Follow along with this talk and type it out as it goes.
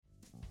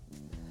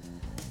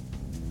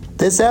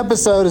This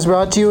episode is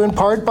brought to you in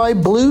part by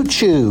Blue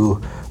Chew.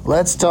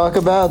 Let's talk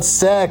about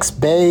sex,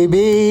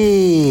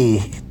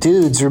 baby.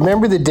 Dudes,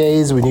 remember the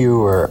days when you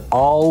were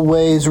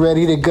always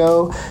ready to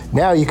go?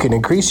 Now you can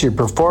increase your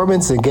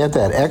performance and get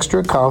that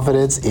extra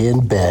confidence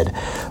in bed.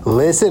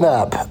 Listen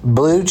up,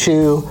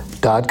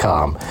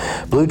 BlueChew.com.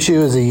 Blue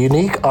Chew is a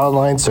unique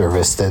online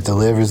service that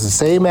delivers the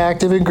same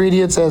active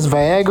ingredients as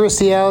Viagra,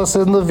 Cialis,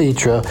 and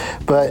Levitra,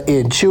 but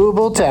in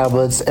chewable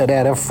tablets and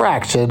at a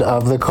fraction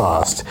of the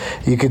cost.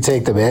 You can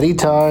take them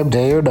anytime,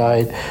 day or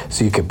night,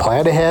 so you can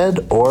plan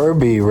ahead or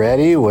be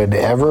ready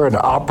whenever an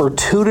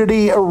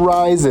opportunity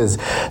arises.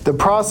 The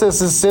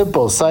process is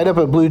simple. Sign up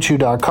at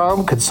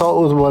BlueChew.com,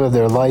 consult with one of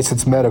their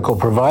licensed medical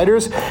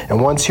providers, and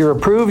once you're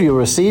approved, you'll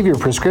receive your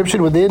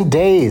prescription within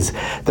days.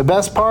 The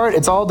best part,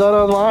 it's all done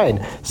online,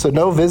 so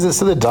no visits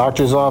to the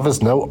doctor's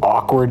office, no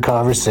awkward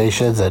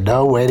conversations, and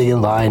no waiting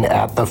in line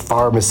at the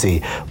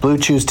pharmacy. Blue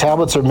Chew's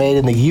tablets are made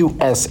in the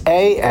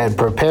USA and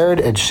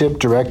prepared and shipped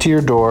direct to your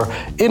door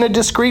in a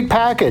discreet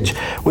package.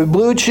 With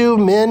Blue Chew,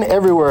 men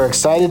everywhere are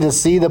excited to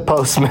see the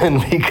postman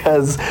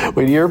because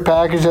when your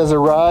package has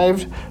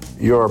arrived,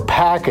 your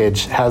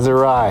package has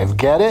arrived.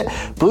 Get it?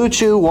 Blue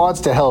Chew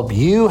wants to help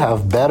you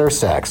have better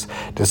sex.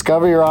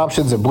 Discover your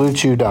options at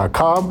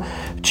BlueChew.com.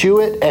 Chew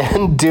it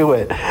and do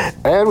it.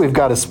 And we've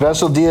got a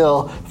special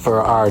deal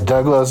for our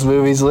Douglas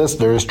Movies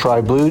listeners.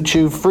 Try Blue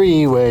Chew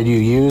free when you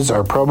use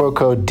our promo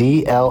code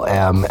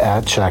DLM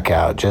at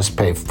checkout. Just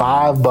pay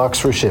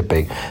 $5 for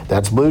shipping.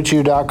 That's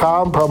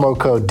BlueChew.com, promo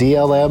code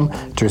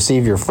DLM to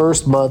receive your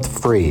first month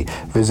free.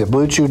 Visit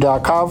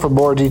BlueChew.com for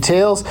more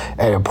details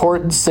and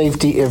important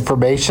safety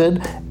information.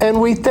 And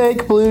we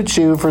thank Blue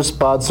Chew for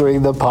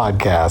sponsoring the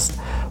podcast.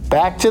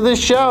 Back to the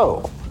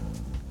show.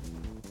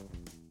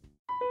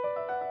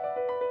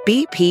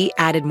 BP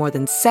added more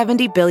than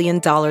 $70 billion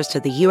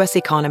to the U.S.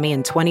 economy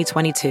in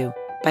 2022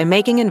 by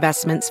making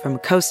investments from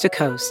coast to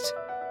coast.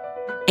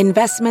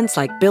 Investments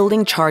like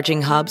building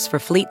charging hubs for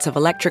fleets of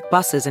electric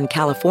buses in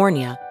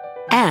California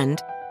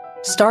and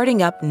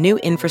starting up new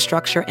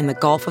infrastructure in the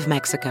Gulf of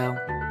Mexico.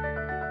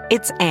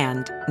 It's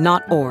and,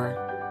 not or.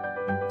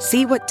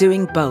 See what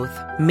doing both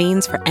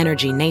means for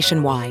energy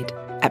nationwide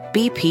at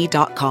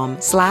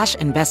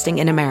bp.com/investing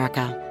in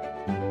America.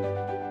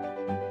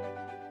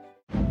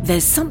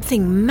 There's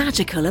something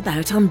magical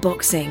about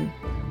unboxing.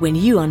 When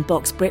you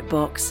unbox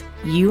BritBox,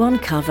 you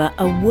uncover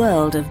a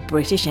world of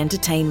British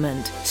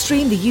entertainment.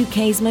 Stream the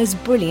UK's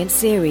most brilliant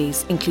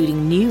series,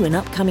 including new and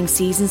upcoming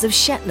seasons of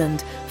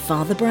Shetland,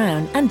 Father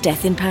Brown and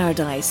Death in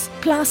Paradise.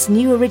 Plus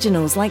new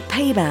originals like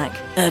Payback,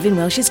 Irving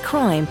Welsh's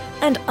Crime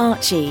and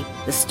Archie,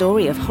 the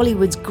story of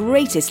Hollywood's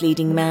greatest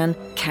leading man,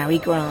 Cary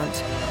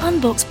Grant.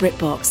 Unbox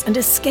BritBox and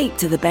escape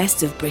to the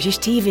best of British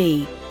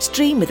TV.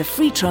 Stream with a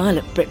free trial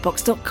at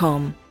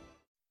BritBox.com.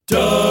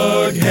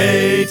 Doug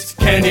hates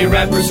candy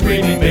wrappers,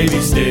 screaming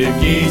baby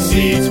sticky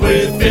seeds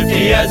with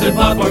 50 ads and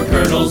popcorn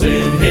kernels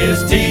in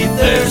his teeth.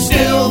 There's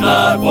still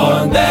not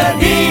one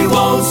that he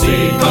won't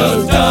see,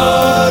 'cause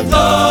Doug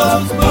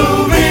loves movies.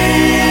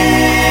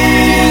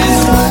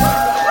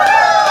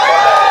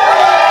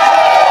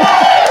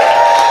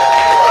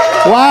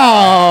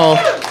 Wow.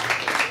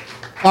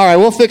 All right,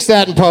 we'll fix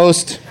that in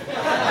post.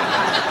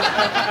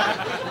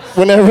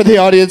 Whenever the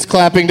audience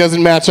clapping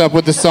doesn't match up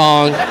with the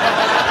song,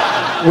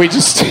 we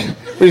just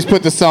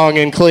put the song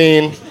in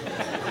clean.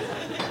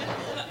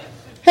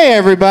 Hey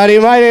everybody,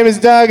 my name is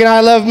Doug and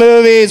I love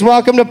movies.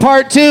 Welcome to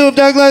part 2 of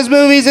Doug Loves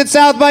Movies at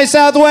South by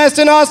Southwest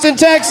in Austin,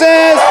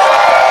 Texas.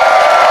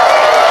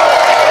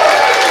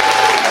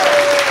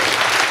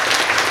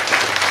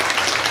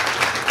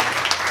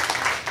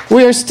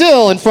 We are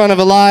still in front of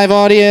a live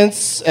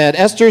audience at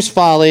Esther's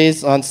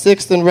Follies on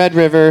 6th and Red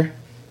River.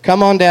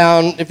 Come on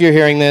down if you're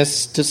hearing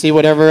this to see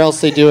whatever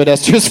else they do at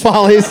Esther's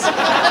Follies.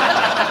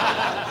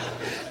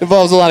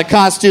 Involves a lot of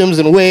costumes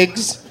and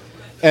wigs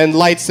and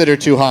lights that are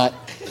too hot.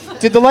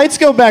 Did the lights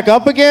go back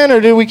up again, or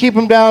did we keep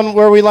them down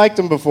where we liked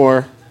them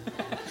before?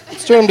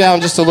 Let's turn them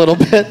down just a little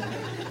bit.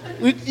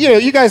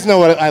 You guys know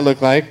what I look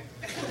like.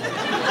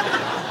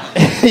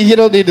 You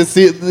don't need to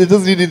see it. It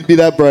doesn't need to be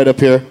that bright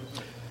up here.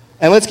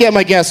 And let's get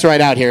my guests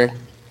right out here.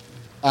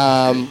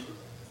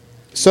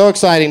 So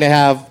exciting to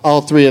have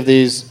all 3 of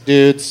these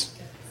dudes.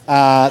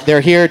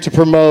 They're here to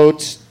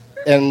promote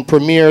and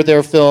premiere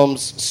their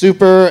films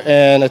Super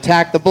and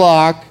Attack the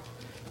Block.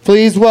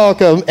 Please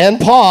welcome, and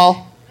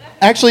Paul.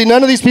 Actually,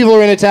 none of these people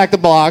are in Attack the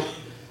Block.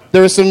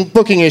 There were some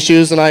booking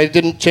issues and I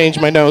didn't change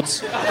my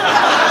notes.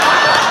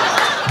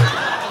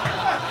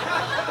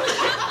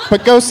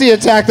 But go see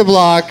Attack the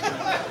Block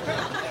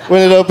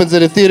when it opens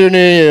at a theater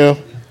near you.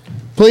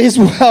 Please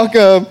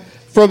welcome,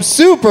 from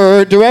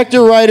Super,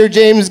 director-writer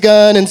James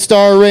Gunn and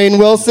star Rainn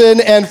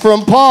Wilson, and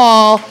from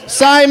Paul,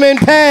 Simon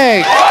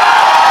Pegg.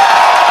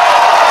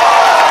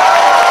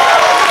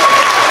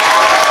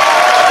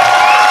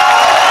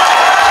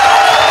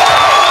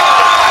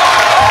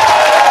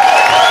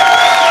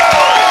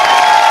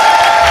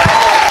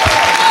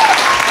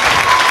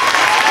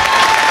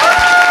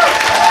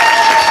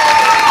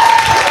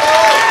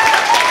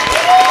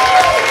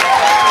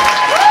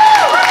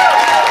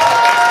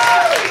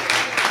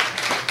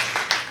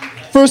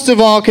 first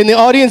of all, can the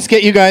audience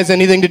get you guys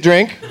anything to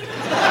drink?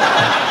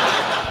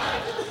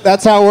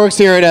 That's how it works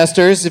here at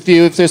Esther's. If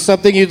there's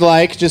something you'd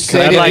like, just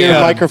say it into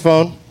your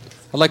microphone.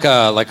 I'd like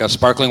a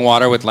sparkling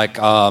water with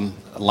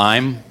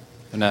lime.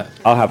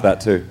 I'll have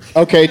that too.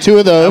 Okay, 2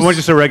 of those. I want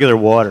just a regular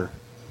water.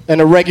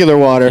 And a regular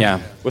water. Yeah.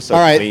 We're so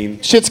all right,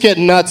 clean. shit's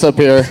getting nuts up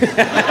here.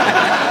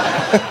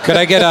 Could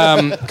I get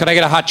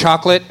a hot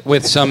chocolate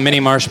with some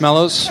mini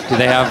marshmallows? Do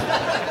they have?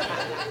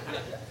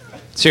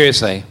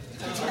 Seriously.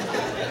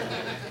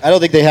 I don't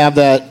think they have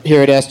that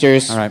here at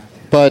Esther's. All right.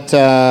 But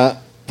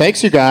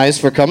thanks, you guys,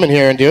 for coming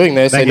here and doing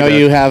this. I know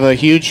you have a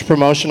huge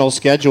promotional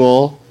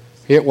schedule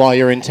here while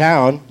you're in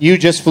town. You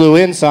just flew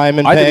in,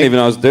 Simon. I Pegg. didn't even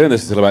know I was doing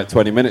this until about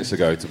 20 minutes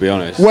ago, to be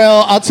honest.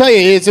 Well, I'll tell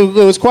you, it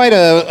was quite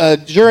a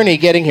journey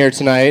getting here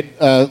tonight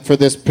for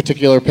this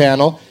particular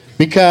panel.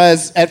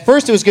 Because at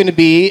first it was going to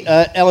be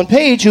Ellen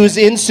Page, who was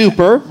in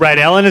Super. Right,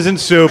 Ellen is in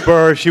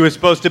Super. She was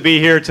supposed to be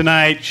here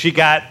tonight. She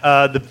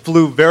got the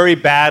flu very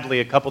badly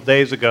a couple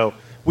days ago.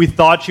 We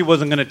thought she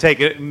wasn't going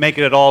to make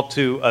it at all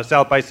to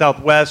South by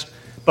Southwest,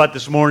 but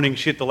this morning,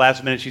 at the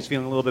last minute, she's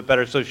feeling a little bit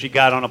better, so she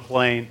got on a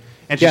plane,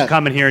 and she's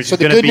coming here, and she's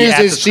going to be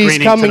at the screening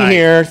tonight. So the good news is she's coming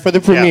here for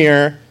the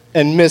premiere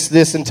and missed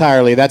this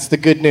entirely. That's the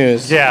good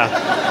news. Yeah.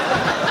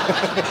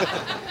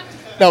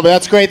 No, but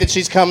that's great that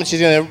she's coming. She's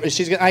gonna.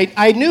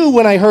 I knew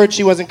when I heard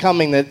she wasn't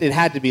coming that it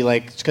had to be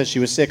because she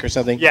was sick or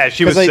something. Yeah,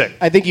 she was sick.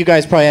 I think you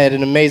guys probably had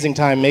an amazing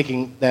time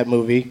making that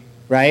movie,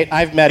 right?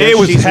 I've met her. It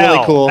was She's hell,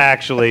 really cool.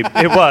 actually.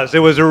 It was. It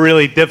was a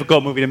really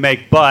difficult movie to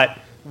make, but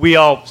we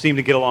all seem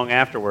to get along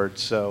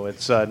afterwards, so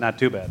it's not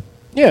too bad.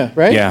 Yeah.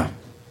 Right. Yeah.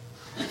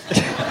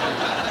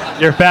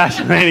 You're a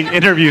fascinating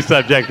interview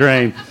subject,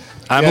 Rainn.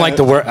 I'm like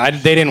the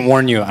worst. They didn't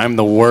warn you. I'm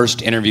the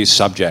worst interview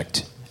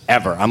subject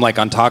ever. I'm like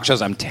on talk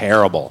shows. I'm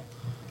terrible.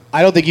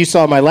 I don't think you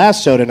saw my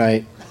last show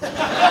tonight.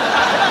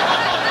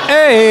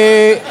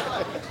 Hey.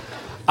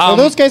 Well,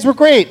 those guys were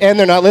great, and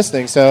they're not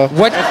listening. So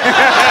what?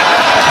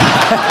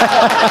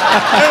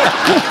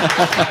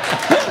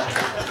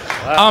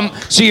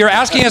 So you're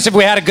asking us if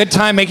we had a good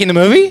time making the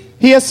movie?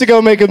 He has to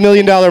go make $1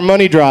 million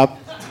money drop.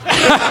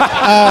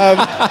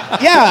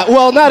 Yeah,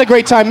 well, not a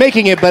great time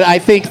making it, but I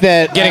think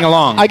that getting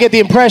along. I get the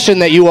impression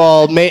that you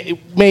all made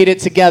it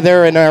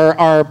together and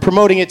are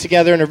promoting it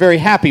together and are very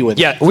happy with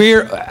it. Yeah,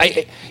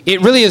 it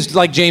really is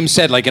like James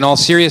said. Like in all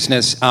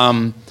seriousness,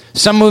 some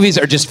movies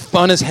are just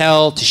fun as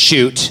hell to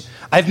shoot.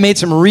 I've made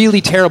some really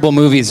terrible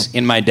movies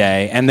in my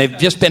day, and they've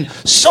just been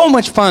so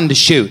much fun to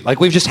shoot. Like,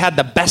 we've just had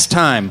the best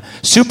time.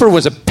 Super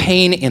was a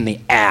pain in the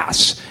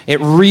ass. It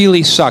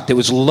really sucked. It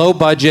was low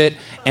budget,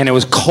 and it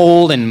was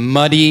cold and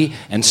muddy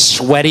and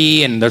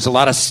sweaty, and there's a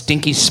lot of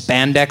stinky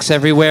spandex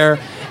everywhere.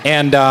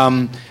 And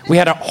we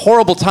had a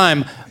horrible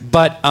time,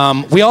 but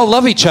we all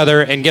love each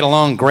other and get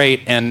along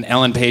great, and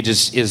Ellen Page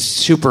is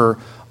super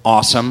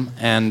awesome,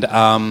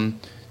 and...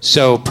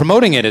 So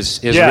promoting it is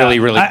really,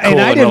 really cool and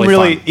I didn't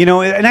really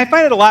fun. And I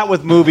find it a lot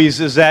with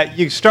movies is that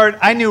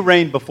I knew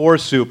Rainn before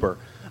Super.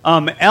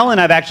 Ellen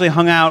I've actually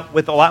hung out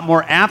with a lot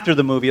more after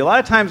the movie. A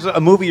lot of times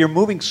a movie you're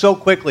moving so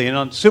quickly, and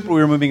on Super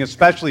we were moving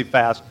especially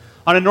fast.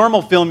 On a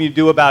normal film you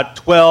do about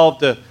 12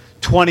 to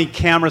 20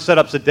 camera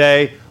setups a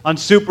day. On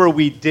Super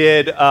we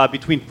did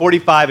between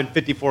 45 and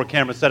 54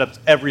 camera setups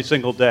every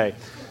single day.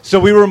 So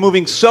we were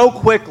moving so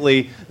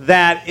quickly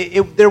that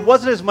there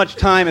wasn't as much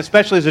time,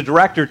 especially as a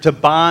director, to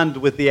bond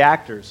with the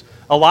actors.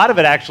 A lot of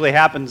it actually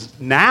happens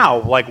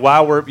now, like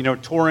while we're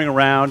touring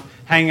around,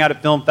 hanging out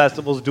at film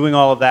festivals, doing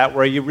all of that,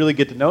 where you really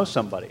get to know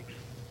somebody.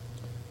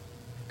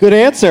 Good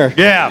answer.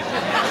 Yeah.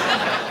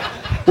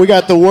 We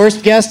got the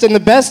worst guest and the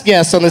best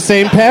guest on the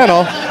same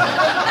panel.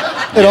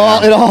 It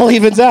all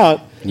evens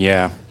out.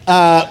 Yeah.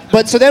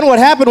 But so then what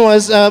happened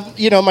was,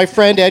 my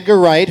friend Edgar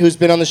Wright, who's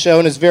been on the show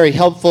and is very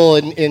helpful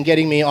in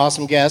getting me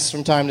awesome guests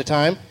from time to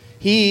time,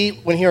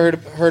 when he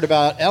heard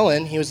about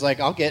Ellen, he was like,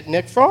 I'll get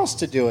Nick Frost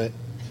to do it.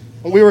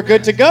 And we were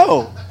good to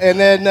go. And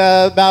then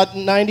about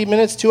 90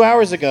 minutes, 2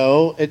 hours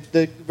ago,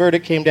 the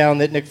verdict came down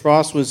that Nick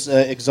Frost was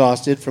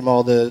exhausted from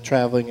all the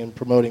traveling and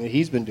promoting that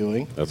he's been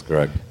doing. That's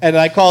correct. And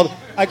I called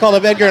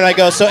up Edgar and I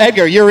go, so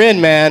Edgar, you're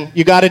in, man.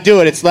 You got to do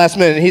it. It's last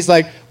minute. And he's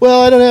like,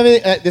 well, I don't have any.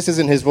 This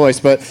isn't his voice,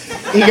 but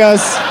he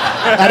goes,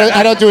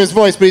 I don't do his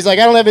voice, but he's like,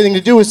 I don't have anything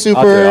to do with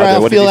Super.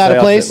 I'll feel out of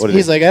place.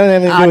 He's like, I don't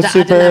have anything to do with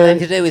Super. I don't have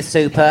anything to do with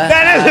Super.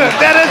 That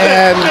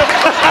And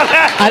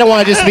I don't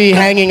want to just be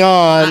hanging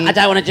on. I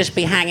don't want to just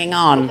be hanging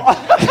on.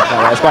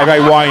 It's quite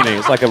very whiny.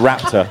 It's like a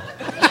raptor.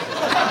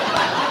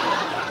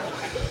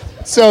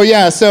 So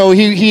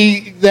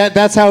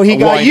that's how he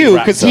got you,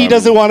 because he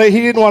didn't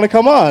want to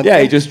come on.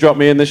 Yeah, he just dropped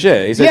me in the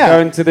shit. He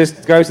said,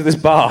 go to this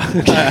bar.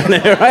 And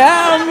here I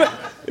am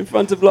in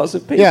front of lots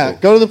of people. Yeah,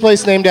 go to the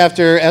place named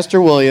after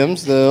Esther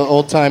Williams, the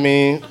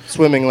old-timey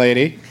swimming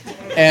lady.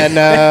 And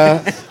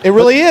it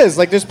really is.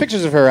 Like, there's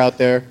pictures of her out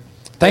there.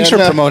 Thanks for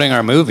promoting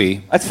our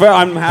movie. That's fair.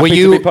 I'm happy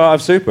to be part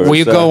of Super. Will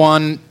you go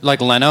on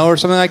like Leno or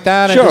something like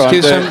that? Sure. And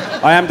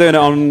just I am doing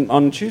it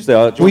on Tuesday.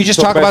 Will you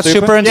just talk about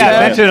Super instead? Yeah,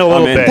 mention it a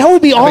little bit. That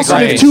would be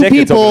awesome if two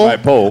people.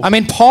 I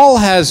mean, Paul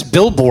has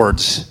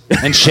billboards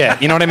and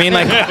shit. You know what I mean?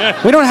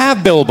 Like, we don't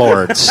have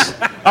billboards.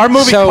 Our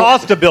movie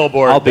cost a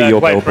billboard. I'll be your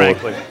quite billboard.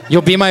 frankly.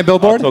 You'll be my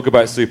billboard? I'll talk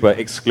about Super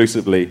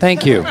exclusively.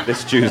 Thank you.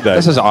 This Tuesday.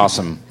 This is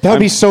awesome. That would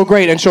be so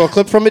great. And show a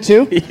clip from it,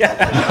 too?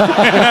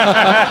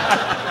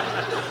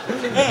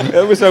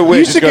 It was so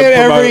weird. You should get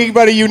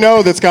everybody you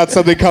know that's got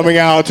something coming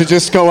out to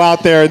just go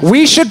out there. And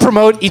we should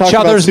promote each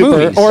other's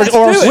movies.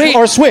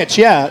 Or switch,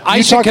 yeah.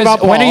 I talk about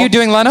Paul. When are you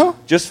doing Leno?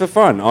 Just for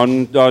fun,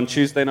 on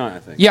Tuesday night, I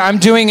think. Yeah, I'm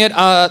doing it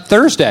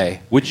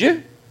Thursday. Would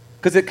you?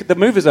 Because the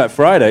movie's out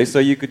Friday, so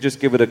you could just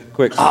give it a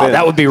quick spin. Oh,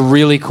 that would be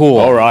really cool.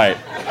 All right.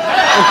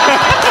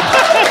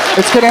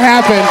 It's going to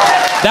happen.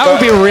 That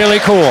would be really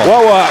cool.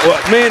 Well,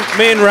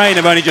 me and Rainn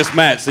have only just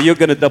met, so you're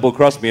going to double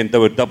cross me and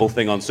do a double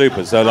thing on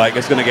Super. So like,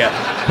 Paul's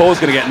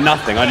going to get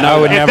nothing. I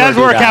know. It does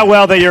work out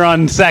well that you're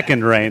on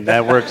second, Rainn.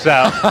 That works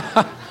out.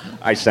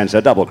 I sense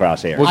a double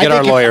cross here. We'll get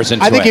our lawyers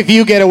into it. I think if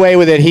you get away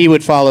with it, he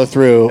would follow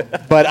through.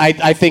 But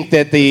I think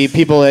that the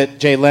people at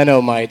Jay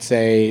Leno might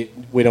say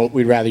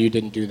we'd rather you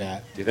didn't do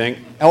that. Do you think?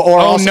 And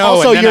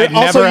then I'd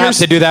never have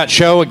to do that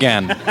show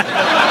again.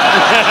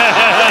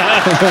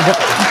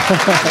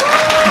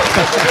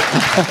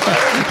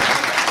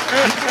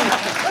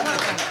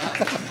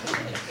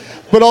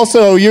 But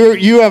also,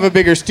 you have a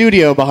bigger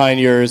studio behind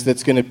yours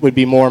that's would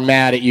be more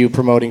mad at you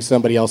promoting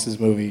somebody else's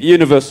movie.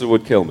 Universal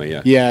would kill me.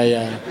 Yeah.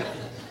 Yeah.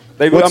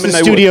 What's the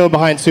studio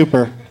behind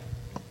Super?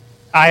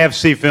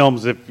 IFC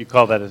Films, if you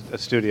call that a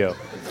studio.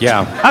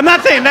 Yeah. I'm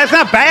not saying that's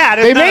not bad.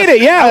 They made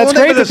it, yeah. That's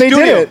great that they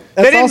did it.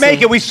 They didn't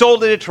make it. We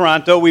sold it at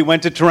Toronto. We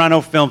went to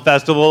Toronto Film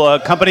Festival. A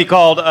company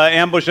called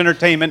Ambush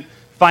Entertainment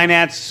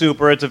financed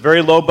Super. It's a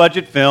very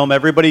low-budget film.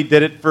 Everybody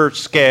did it for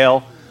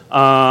scale.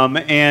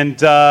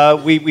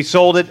 We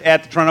sold it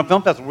at the Toronto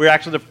Film Festival. We were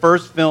actually the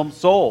first film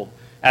sold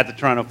at the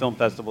Toronto Film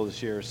Festival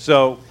this year.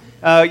 So,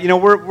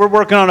 we're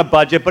working on a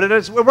budget, but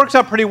it works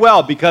out pretty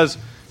well because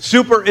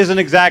Super isn't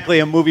exactly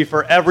a movie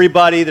for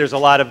everybody. There's a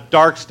lot of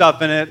dark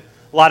stuff in it,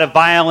 a lot of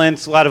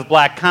violence, a lot of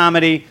black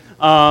comedy,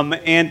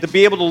 and to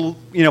be able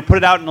to put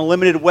it out in a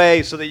limited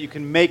way so that you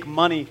can make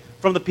money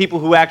from the people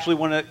who actually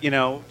want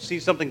to see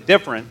something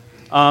different.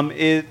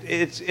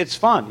 It's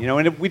fun,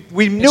 and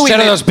we knew instead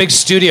of those big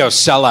studio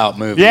sellout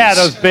movies. Yeah,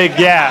 those big,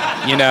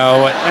 aliens,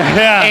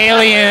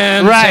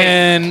 right?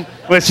 And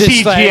with just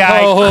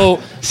CGI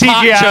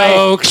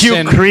jokes, cute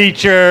and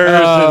creatures,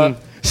 and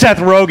Seth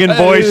Rogen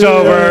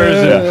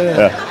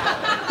voiceovers.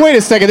 Wait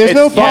a second, there's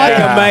no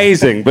fucking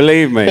amazing.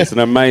 Believe me, it's an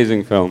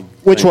amazing film.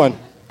 Which one?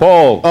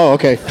 Paul. Oh,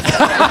 okay.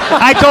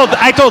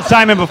 I told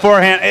Simon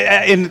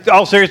beforehand. In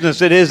all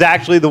seriousness, it is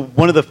actually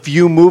one of the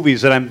few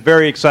movies that I'm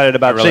very excited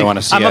about. I really want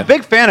to see I'm it. a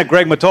big fan of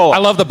Greg Mottola. I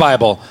love the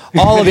Bible,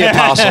 all of the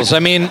apostles. I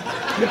mean,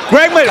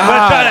 Greg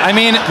Mottola. I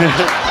mean,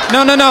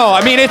 no.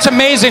 I mean, it's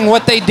amazing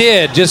what they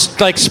did.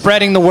 Just like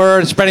spreading the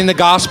word, spreading the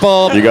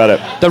gospel. You got it.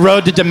 The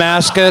road to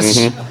Damascus.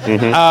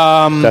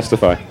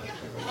 Testify.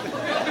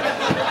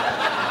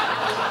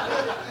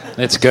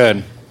 It's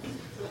good.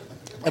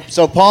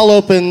 So Paul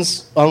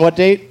opens on what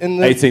date?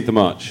 18th of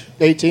March.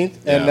 18th,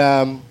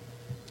 Yeah.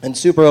 and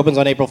Super opens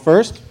on April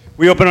 1st.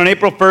 We open on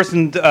April 1st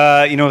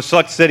in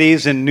select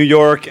cities in New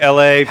York,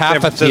 LA, Half San a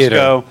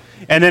Francisco, theater.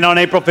 and then on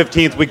April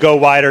 15th we go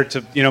wider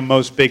to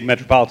most big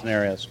metropolitan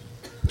areas.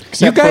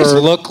 You guys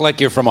look like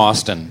you're from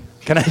Austin.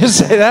 Can I just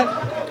say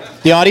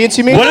that? The audience,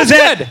 you mean? What is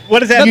that? What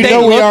does that mean? They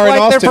we look are in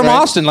like Austin, they're from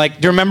right? Austin. Like,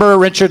 do you remember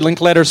Richard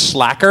Linklater's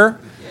Slacker?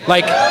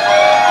 Like,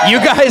 you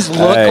guys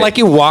look like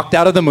you walked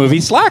out of the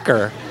movie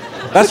Slacker.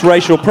 That's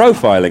racial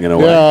profiling in a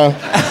way. Yeah.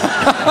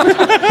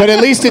 But at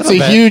least it's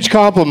a huge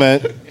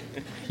compliment.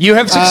 You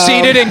have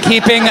succeeded in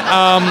keeping.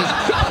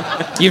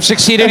 You've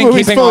succeeded in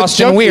movie's keeping full of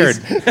Austin weird.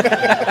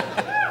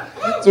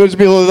 So it's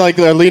people like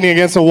they're leaning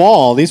against a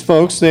wall. These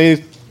folks,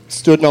 they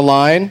stood in a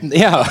line.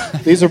 Yeah.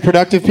 These are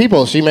productive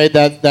people. She made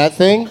that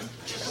thing.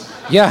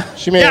 Yeah.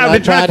 She made Yeah, an I've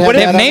been iPad. trying-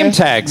 They have had name on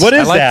there. tags. What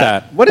is I like that?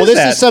 that. What is Well, this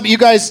that? is something you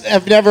guys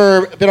have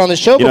never been on the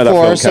show You know that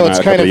before, film so came it's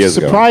out a kind couple of of years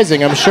ago.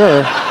 surprising, I'm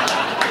sure.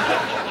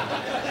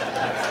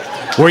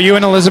 Were you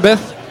in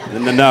Elizabeth?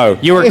 No.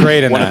 You were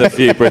great in One that. of the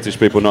few British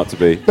people not to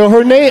be. So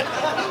her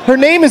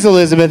name is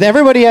Elizabeth.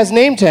 Everybody has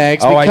name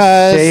tags Oh, I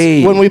because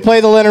see. when we play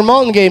the Leonard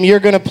Maltin game, you're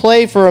going to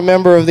play for a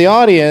member of the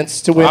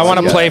audience to win. I want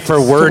to play for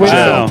to Word win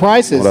Joe. some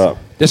prizes. What up?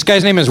 This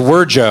guy's name is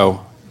Word Joe.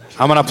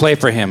 I'm gonna play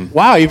for him.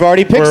 Wow, you've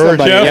already picked Word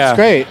somebody. Joe? That's Yeah.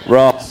 great.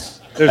 Ross.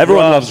 There's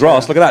Everyone Ross, loves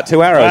Ross. Look at that.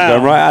 2 arrows Wow.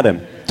 going right at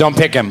him. Don't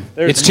pick him.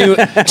 It's too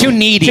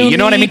needy. You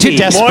know what I mean? Too needy.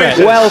 desperate.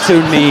 Well,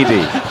 too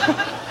needy.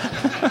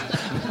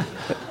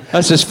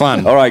 That's just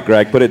fun. All right,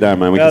 Greg, put it down,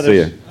 man. We can see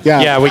you.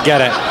 Yeah. Yeah, we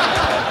get it.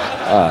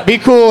 Be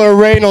cool or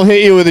Rainn will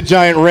hit you with a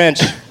giant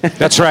wrench.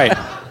 That's right.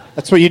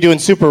 That's what you do in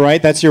Super,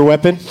 right? That's your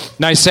weapon?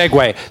 Nice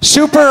segue.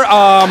 Super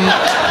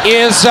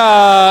is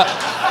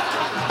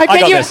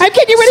I'm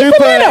getting you ready Super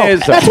for Leno.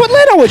 is- That's what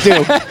Leno would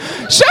do.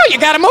 So, you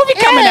got a movie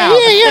coming out.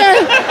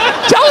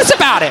 Yeah. Tell us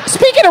about it.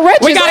 Speaking of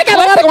riches, We got I got a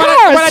lot of Want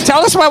cars. to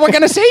tell us what we're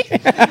going to see?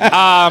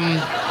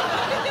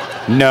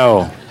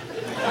 No.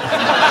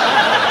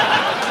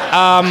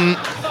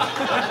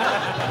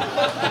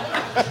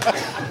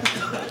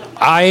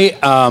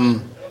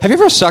 Have you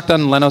ever sucked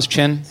on Leno's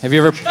chin? Have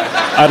you ever?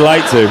 I'd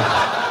like to.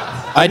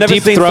 I Never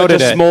seen such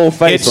deep-throated a it. small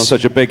face It's- on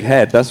such a big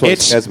head. That's what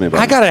scares me about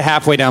I it. got it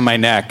halfway down my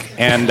neck,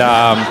 and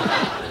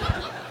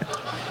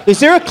Is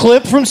there a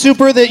clip from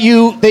Super that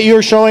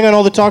you're showing on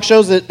all the talk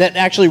shows that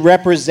actually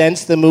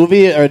represents the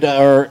movie,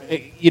 or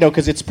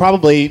because it's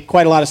probably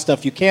quite a lot of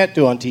stuff you can't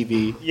do on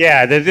TV?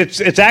 Yeah,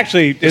 it's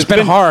actually It's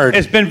been hard.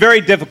 It's been very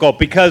difficult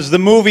because the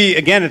movie,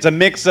 again, it's a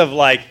mix of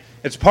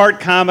it's part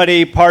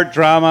comedy, part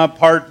drama,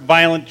 part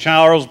violent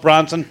Charles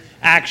Bronson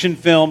action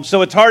film.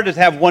 So it's hard to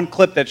have one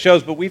clip that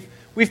shows, but we've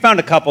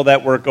found a couple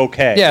that work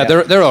okay. yeah,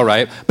 they're all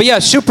right. But yeah,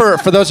 Super,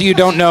 for those of you who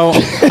don't know,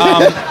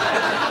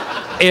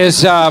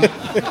 is I'm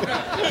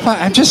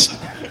just.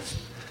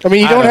 I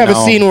mean, you I don't don't have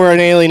know. a scene where an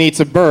alien eats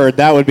a bird.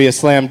 That would be a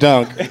slam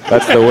dunk.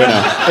 That's the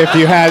winner. If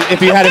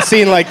you had a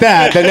scene like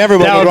that, then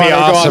everyone That would would be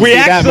want to go awesome. and We see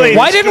that actually- movie.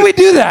 Why didn't we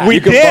do that? We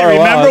can did. borrow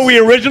Remember, ours. we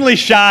originally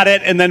shot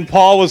it, and then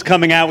Paul was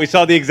coming out. We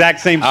saw the exact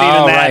same scene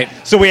Oh, in that,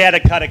 right. so we had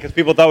to cut it because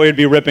people thought we would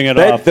be ripping it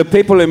off. The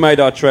people who made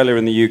our trailer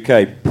in the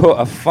UK put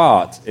a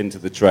fart into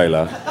the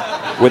trailer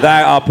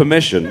without our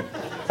permission.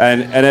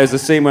 And there's a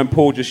scene when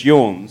Paul just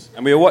yawns,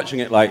 and we were watching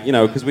it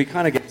because we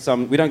kind of get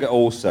we don't get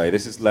all say.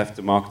 This is left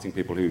to marketing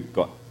people who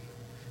got.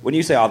 When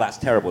you say, "Oh, that's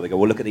terrible," they go,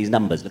 "Well, look at these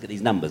numbers, and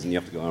you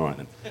have to go, "All right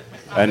then."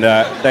 And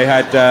they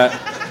had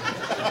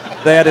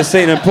a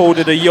scene, and Paul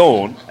did a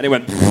yawn, and he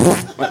went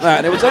like that,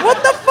 and it was like,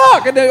 "What the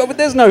fuck?" And but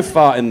there's no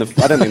fart in the.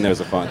 I don't think there was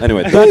a fart.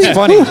 Anyway, That's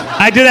funny.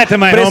 I do that to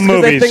my But it's own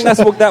 'cause they movies.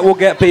 think that will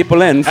get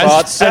people in. That's-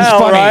 Farts that's sell,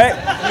 funny. right?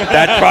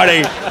 That's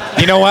funny.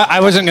 You know what? I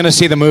wasn't going to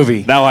see the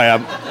movie. Now I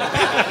am.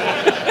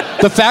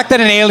 The fact that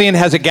an alien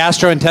has a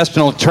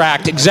gastrointestinal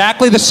tract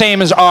exactly the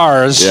same as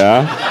ours.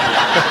 Yeah.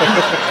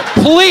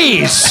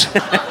 Please.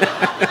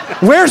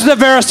 Where's the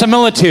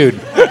verisimilitude?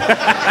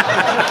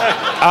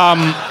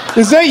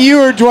 Is that you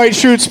or Dwight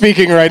Schrute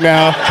speaking right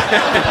now?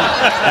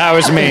 That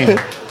was me.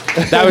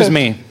 That was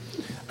me.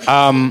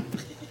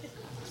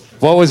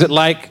 What was it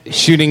like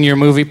shooting your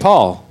movie,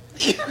 Paul?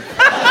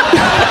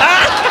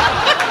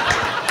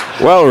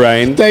 Well,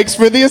 Rainn, Thanks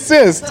for the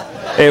assist.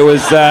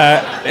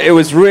 it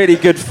was really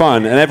good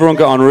fun, and everyone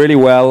got on really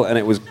well, and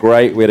it was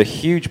great. We had a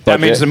huge budget.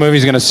 That means the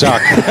movie's going to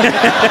suck.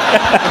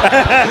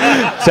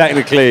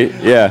 Technically,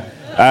 yeah.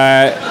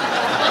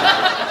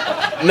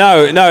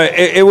 No,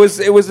 it was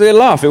a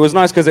laugh. It was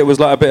nice because it was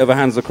like a bit of a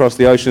hands across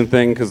the ocean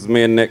thing. Because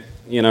me and Nick,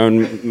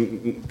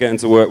 getting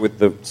to work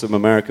with some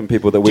American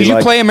people that we Did you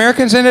like. play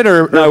Americans in it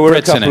or No, we're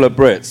Brits a couple in it? of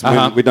Brits.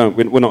 Uh-huh. We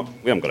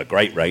haven't got a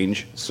great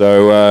range,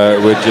 so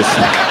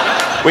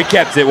we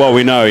kept it what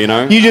we know,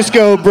 You just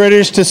go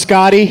British to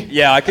Scotty.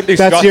 Yeah, I can do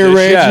That's Scottish. your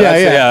range? Yeah,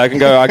 Yeah. I can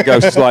go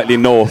slightly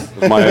north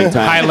of my own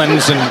town.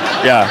 Highlands and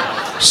Yeah.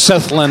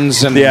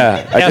 Southlands and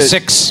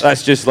Essex.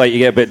 That's just like you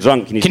get a bit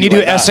drunk. And you Can you speak do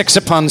like that. Essex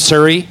upon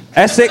Surrey?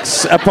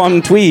 Essex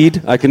upon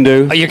Tweed, I can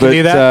do. Oh, you can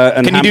do that?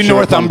 and Can you do Hampshire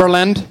upon-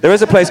 Northumberland? There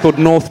is a place called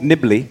North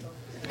Nibley.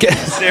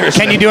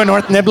 Can you do a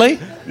North Nibley?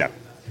 No.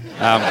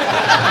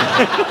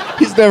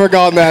 He's never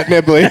gone that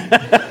nibbly.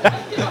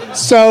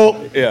 So,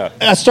 Yeah.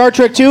 Star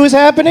Trek 2 is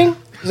happening?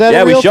 Is that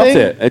a We real shot thing?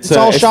 it. It's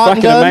all shot and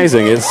fucking done?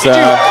 amazing. It's it's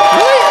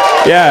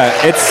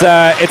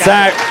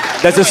out.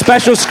 There's a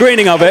special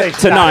screening of it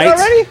tonight.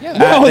 already? at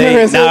No, there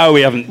isn't. No,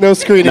 we haven't. No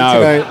screening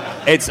tonight.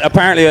 It's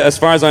apparently, as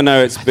far as I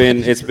know, it's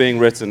being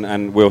written,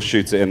 and we'll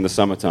shoot it in the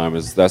summertime.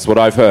 That's what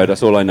I've heard.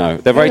 That's all I know.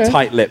 They're very Okay.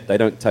 tight-lipped. They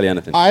don't tell you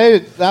anything.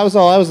 That was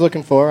all I was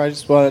looking for. I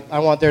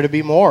want there to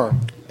be more.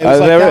 It was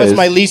There that was is.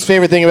 my least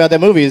favorite thing about that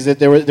movie is that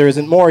there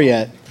isn't more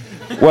yet.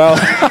 Well,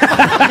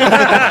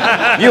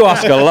 you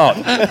ask a lot.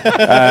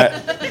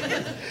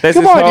 There's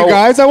Come this on, you whole-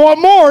 guys! I want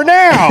more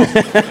now.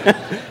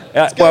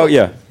 Well,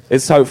 yeah,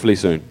 it's hopefully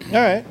soon.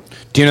 All right.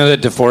 Do you know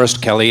that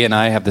DeForest Kelly and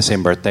I have the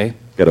same birthday?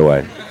 Get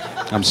away.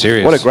 I'm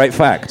serious. What a great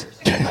fact.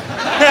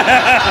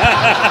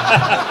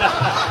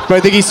 But I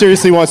think he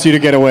seriously wants you to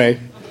get away.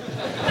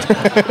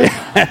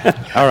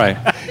 All right.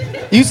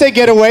 You say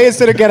get away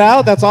instead of get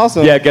out? That's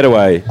awesome. Yeah, get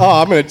away.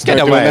 Oh, I'm going to start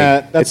Get doing away.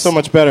 that. That's so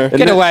much better.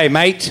 Get away,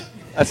 mate.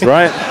 That's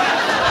right.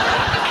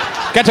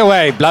 Get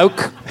away, bloke.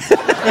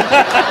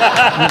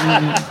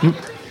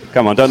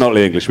 Come on, don't knock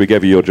the English. We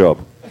gave you your job.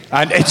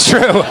 And it's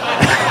true.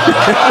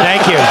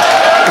 Thank you.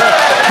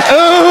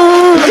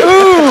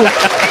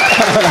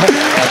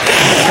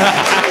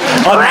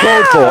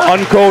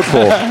 Uncalled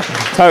for.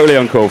 Totally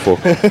uncalled for.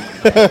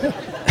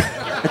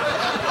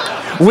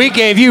 We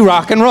gave you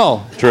rock and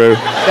roll. True.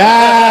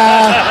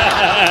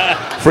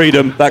 Ah,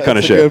 Freedom, that kind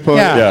of shit. good point.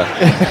 Yeah.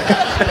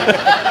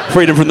 Yeah.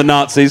 Freedom from the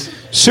Nazis.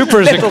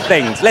 Super's Little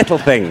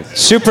things.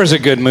 Super's a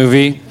good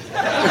movie.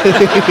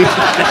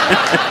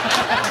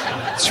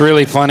 It's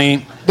really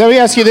funny. Let me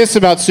ask you this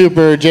about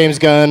Super, James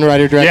Gunn,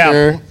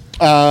 writer-director.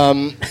 How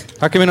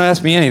come you don't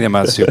ask me anything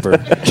about Super?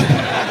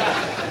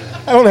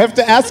 I don't have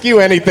to ask you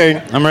anything.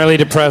 I'm really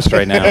depressed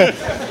right now.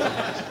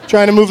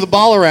 Trying to move the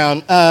ball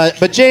around.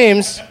 But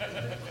James,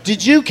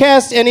 did you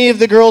cast any of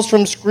the girls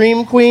from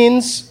Scream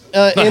Queens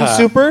in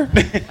Super?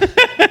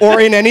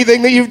 Or in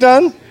anything that you've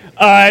done?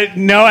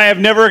 No, I have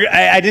never.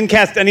 I didn't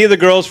cast any of the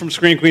girls from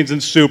Scream Queens in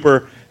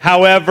Super.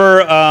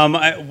 However,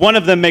 one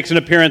of them makes an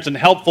appearance in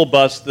Helpful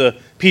Bus, the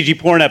PG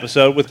porn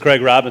episode with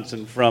Craig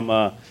Robinson from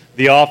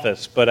The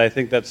Office. But I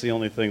think that's the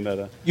only thing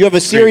that... You have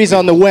a series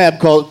on the web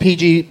called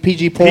PG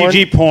Porn?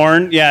 PG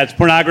Porn, yeah. It's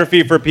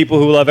pornography for people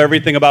who love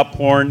everything about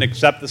porn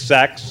except the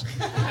sex.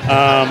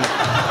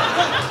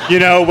 You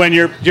know, when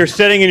you're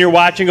sitting and you're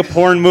watching a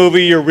porn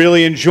movie, you're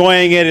really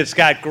enjoying it. It's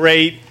got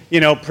great,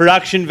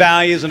 production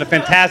values and a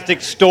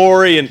fantastic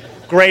story and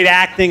great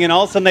acting. And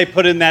all of a sudden they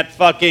put in that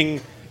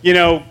fucking...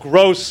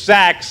 gross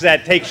sex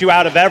that takes you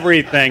out of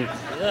everything.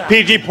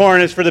 PG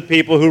porn is for the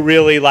people who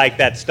really like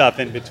that stuff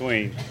in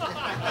between.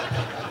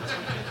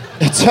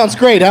 It sounds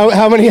great.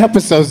 How many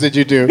episodes did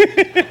you do?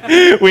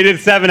 We did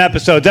 7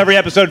 episodes. Every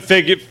episode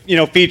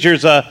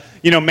features a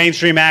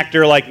mainstream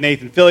actor like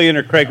Nathan Fillion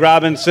or Craig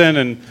Robinson,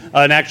 and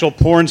an actual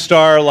porn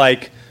star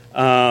like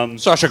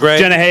Sasha Grey,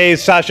 Jenna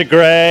Hayes, Sasha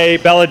Grey,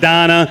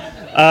 Belladonna.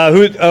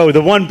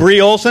 The one Brie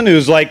Olson,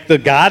 who's like the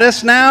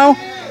goddess now.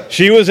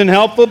 She was in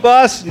Helpful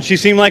Bus, and she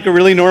seemed like a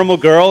really normal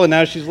girl, and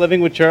now she's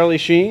living with Charlie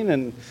Sheen,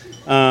 and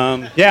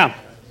yeah.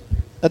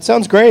 That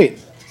sounds great.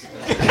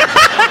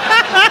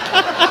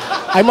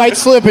 I might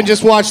slip and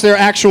just watch their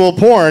actual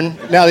porn,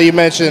 now that you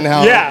mention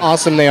how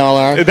awesome they all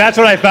are. That's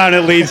what I found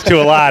it leads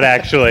to a lot,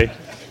 actually.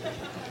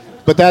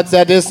 But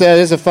that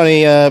is a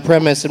funny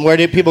premise, and where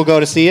do people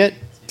go to see it?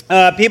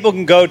 People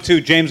can go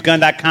to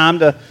jamesgunn.com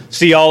to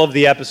see all of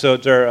the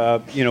episodes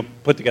are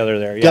put together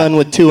there. Yeah. Gunn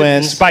with 2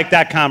 N's.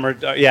 Spike.com or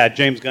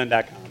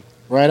jamesgunn.com.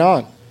 Right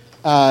on.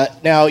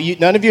 Now,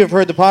 none of you have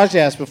heard the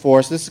podcast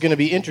before, so this is going to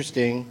be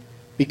interesting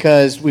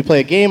because we play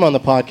a game on the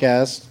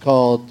podcast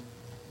called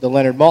the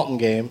Leonard Maltin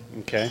game.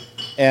 Okay.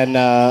 And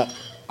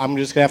I'm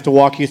just going to have to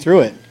walk you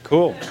through it.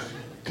 Cool.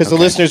 Because the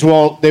listeners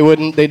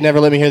they'd never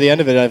let me hear the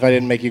end of it if I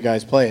didn't make you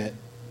guys play it.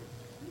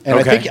 And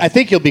I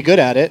think you'll be good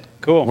at it.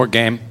 Cool. We're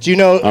game. Do you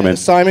know,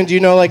 Simon, do you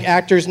know, like,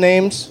 actors'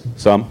 names?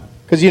 Some.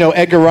 Because,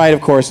 Edgar Wright,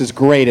 of course, is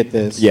great at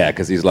this. Yeah,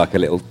 because he's like a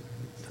little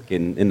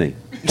fucking, isn't he?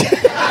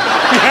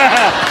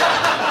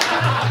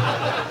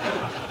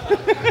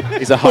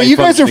 He's a high Well, you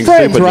guys are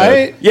friends,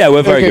 right? Yeah,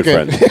 we're very good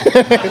friends.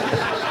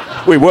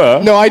 We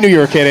were. No, I knew you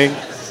were kidding.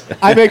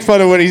 I make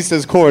fun of when he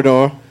says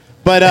corridor.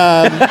 But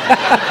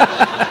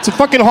it's a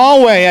fucking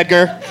hallway,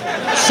 Edgar.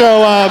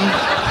 So,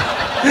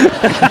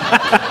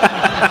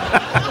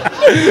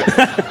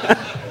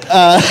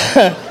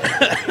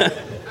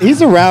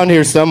 he's around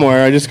here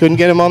somewhere. I just couldn't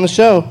get him on the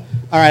show.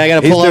 All right, I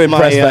got to pull up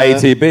my... He's doing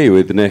Press for ATB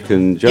with Nick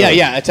and Joe.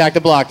 Yeah, Attack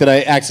the Block that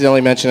I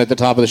accidentally mentioned at the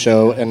top of the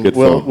show and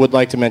would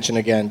like to mention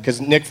again because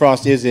Nick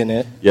Frost is in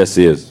it. Yes,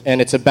 he is. And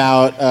it's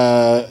about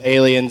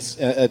aliens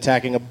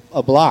attacking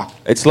a block.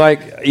 It's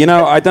like,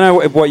 I don't know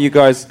what you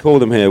guys call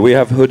them here. We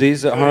have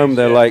hoodies at home.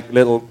 They're like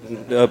they're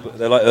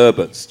like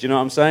Urbits. Do you know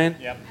what I'm saying?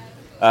 Yep.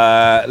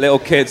 Little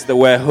kids that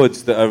wear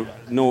hoods that are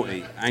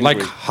naughty, angry. Like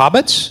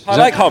hobbits? I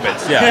like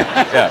hobbits,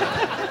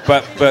 yeah.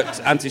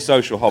 But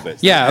antisocial hobbits.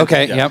 Yeah,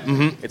 okay, yeah.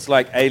 Mm-hmm. It's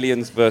like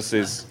aliens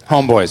versus...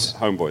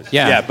 Homeboys.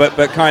 Yeah,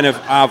 but kind of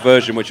our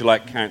version, which are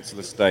like council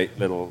estate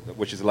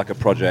which is like a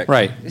project.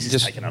 Right. This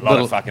is taking a lot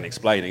of fucking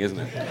explaining, isn't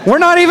it? We're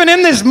not even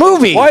in this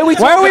movie. Why are we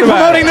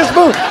promoting this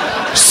movie?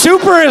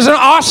 Super is an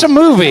awesome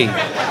movie.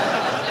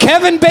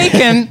 Kevin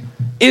Bacon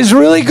is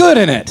really good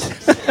in it.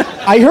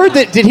 I heard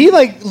that, did he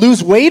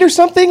lose weight or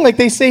something? Like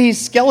they say he's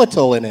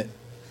skeletal in it.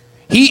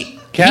 He's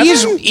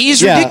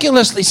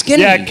ridiculously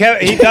skinny. Yeah,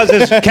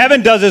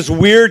 Kevin does this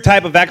weird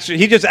type of exercise.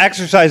 He just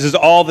exercises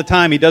all the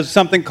time. He does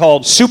something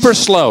called super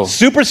slow.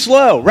 Super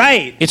slow,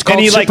 right? It's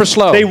called super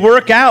slow. They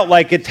work out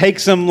like it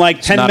takes them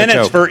 10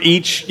 minutes for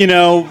each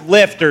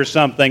lift or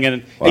something,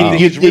 and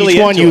he's really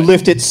each one you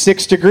lift it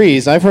 6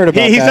 degrees. I've heard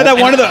about that. He said that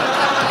one of the.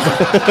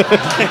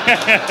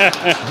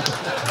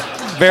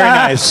 Very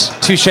nice,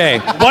 touche.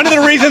 One of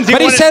the reasons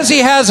he says he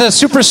has a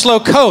super slow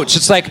coach.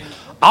 It's like,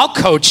 I'll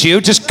coach you.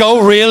 Just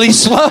go really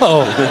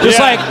slow. Just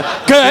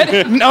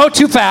good. No,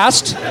 too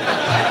fast.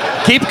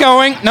 Keep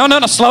going. No,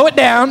 slow it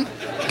down.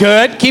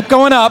 Good. Keep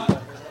going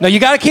up. No, you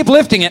got to keep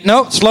lifting it.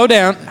 No, slow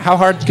down. How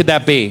hard could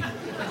that be?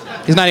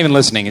 He's not even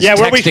listening. He's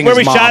texting where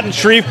we his mom. shot in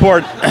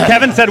Shreveport,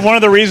 Kevin said one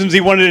of the reasons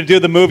he wanted to do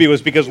the movie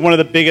was because one of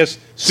the biggest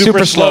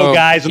super slow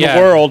guys in the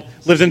world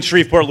lives in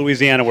Shreveport,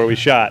 Louisiana, where we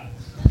shot,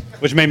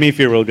 which made me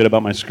feel real good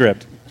about my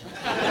script.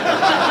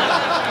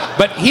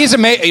 But he's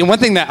amazing. One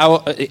thing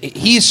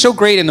he's so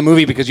great in the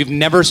movie because he's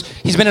been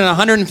in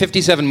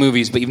 157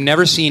 movies, but you've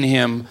never seen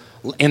him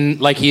in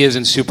like he is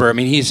in Super. I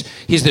mean, he's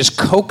this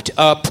coked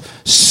up,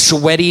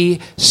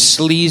 sweaty,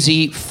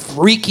 sleazy,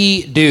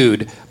 freaky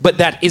dude, but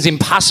that is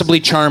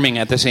impossibly charming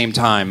at the same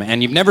time.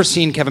 And you've never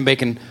seen Kevin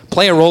Bacon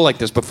play a role like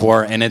this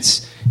before. And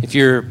if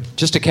you're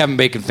just a Kevin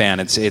Bacon fan,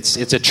 it's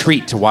a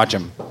treat to watch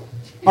him.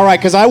 All right,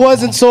 because I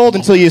wasn't sold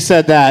until you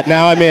said that.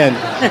 Now I'm in.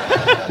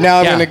 Now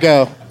I'm going to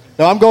go.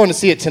 No, I'm going to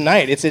see it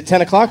tonight. It's at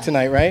 10 o'clock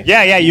tonight, right?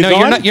 Yeah, yeah. You No,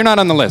 going? you're not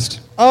on the list.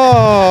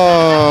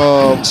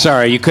 Oh.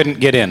 Sorry, you couldn't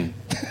get in.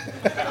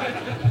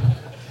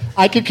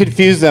 I could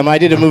confuse them. I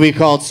did a movie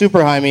called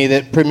Super Jaime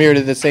that premiered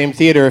at the same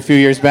theater a few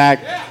years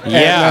back.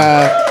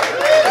 Yeah. And,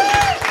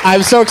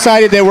 I'm so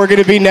excited that we're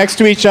going to be next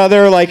to each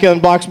other, like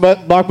on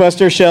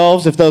Blockbuster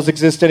shelves, if those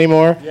exist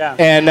anymore. Yeah.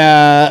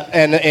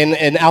 And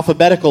in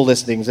alphabetical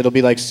listings, it'll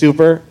be like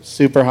Super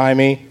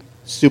Jaime,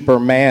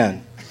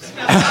 Superman.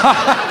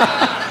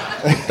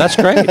 That's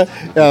great. Yeah,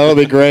 that'll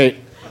be great.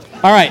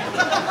 All right.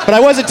 But I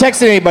wasn't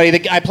texting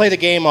anybody. I play the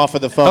game off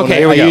of the phone. Okay,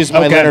 here we I go. use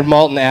my Okay. Leonard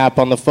Maltin app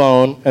on the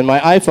phone, and my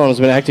iPhone has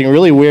been acting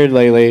really weird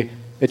lately.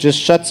 It just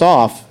shuts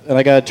off, and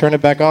I got to turn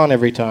it back on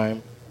every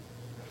time.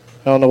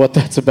 I don't know what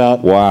that's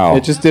about. Wow.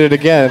 It just did it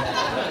again.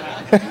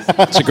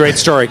 It's a great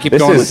story. Keep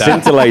This going is with that.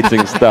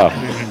 scintillating stuff.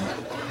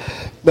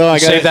 No, I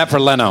got Save that for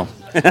Leno.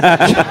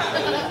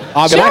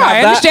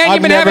 I understand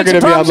you've been having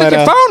some problems with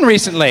your phone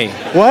recently.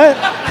 What?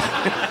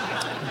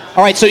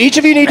 All right, so each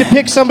of you need to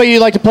pick somebody you'd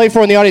like to play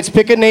for in the audience.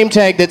 Pick a name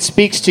tag that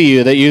speaks to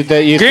you, that you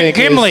think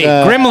Gimli.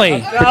 is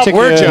Grimly.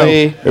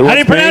 particularly... How do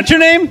you pronounce your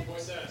name?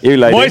 You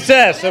lady.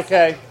 Moises.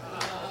 Okay.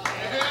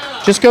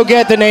 Just go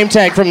get the name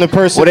tag from the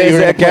person What that is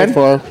you're it going to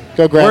play again? for.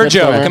 Go grab it.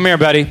 Wordjo. somewhere. Come here,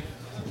 buddy.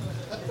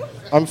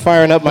 I'm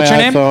firing up my What's your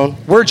name? iPhone.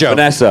 Wordjo.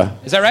 Vanessa.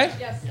 Is that right?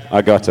 Yes.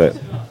 I got it.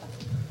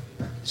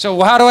 So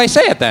how do I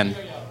say it then?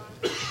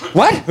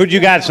 What? Who'd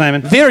you got,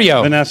 Simon?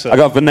 Virio. Vanessa. I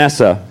got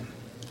Vanessa.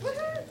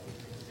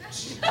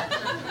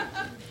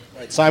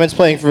 Simon's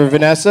playing for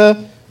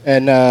Vanessa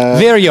and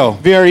Virio.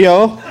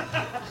 Virio.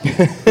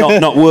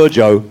 Not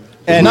Wordjo,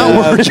 And,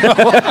 Not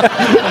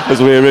Wordjo.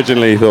 as we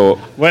originally thought.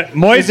 What?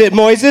 Is it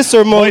Moises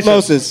or Moises.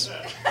 Moses?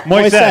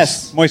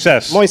 Moises.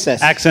 Moises.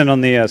 Moises. Accent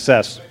on the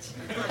ses.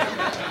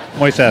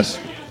 Moises.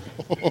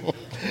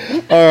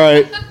 All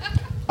right.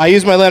 I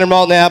use my Leonard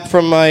Maltin app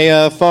from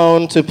my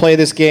phone to play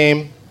this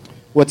game.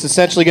 What's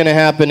essentially going to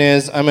happen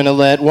is I'm going to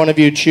let one of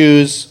you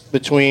choose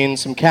between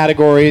some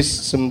categories,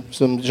 some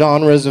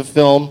genres of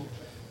film,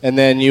 and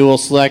then you will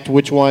select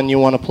which one you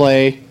want to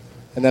play,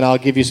 and then I'll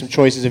give you some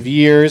choices of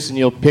years, and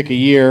you'll pick a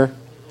year,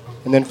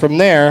 and then from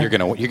there, You're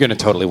gonna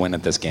totally win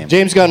at this game.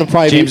 James Gunn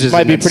James is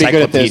might an be pretty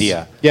good at this.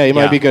 encyclopedia. Yeah, he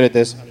might Yeah. be good at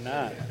this. I'm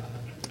not.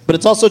 But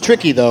it's also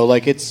tricky though.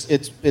 Like it's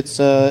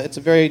a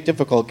very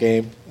difficult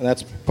game, and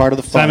that's part of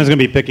the fun. Simon's going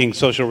to be picking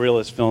social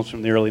realist films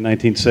from the early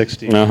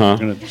 1960s. Uh-huh.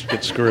 We're going to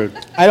get screwed.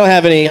 I don't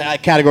have any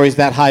categories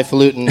that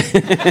highfalutin.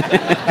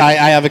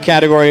 I have a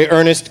category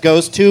Ernest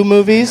Goes To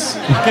movies.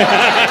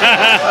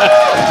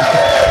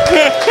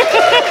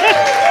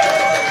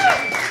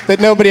 That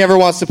nobody ever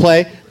wants to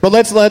play. But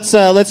let's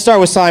start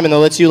with Simon though.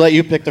 Let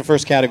you pick the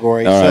first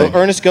category. All So right.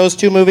 Ernest Goes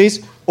To movies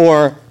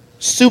or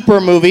super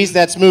movies.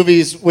 That's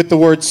movies with the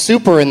word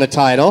super in the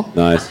title.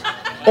 Nice.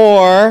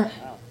 Or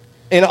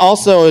and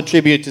also a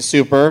tribute to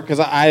Super because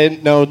I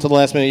didn't know till the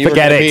last minute you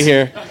Forget were going to it. be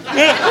here.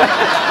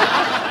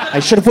 I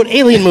should have put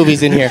alien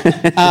movies in here.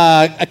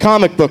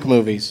 Comic book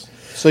movies.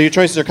 So your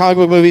choices are comic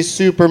book movies,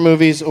 super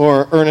movies,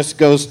 or Ernest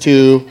Goes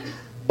to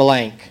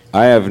blank.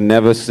 I have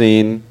never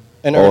seen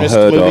An or Ernest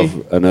heard movie?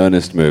 of an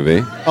Ernest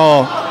movie.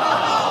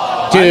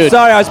 Oh, I'm dude.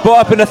 sorry, I was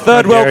brought up in a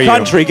third How dare world you.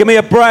 country. Give me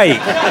a break.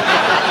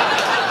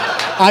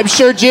 I'm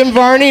sure Jim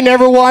Varney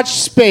never watched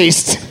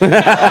Spaced. He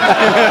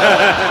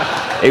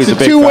was It's a a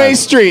big two-way fan.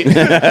 street.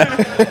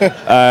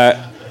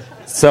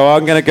 So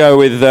I'm going to go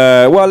with,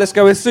 let's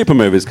go with super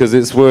movies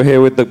because we're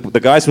here with the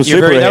guys from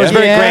Super. That was here.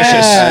 very Yeah.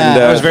 gracious. And,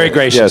 That was very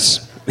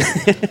gracious.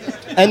 Yes.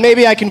 And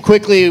maybe I can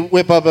quickly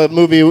whip up a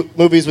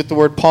movies with the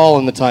word Paul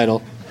in the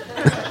title.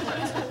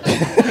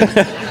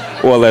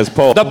 Well, there's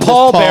Paul. The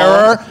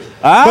pallbearer.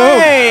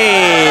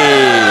 Hey!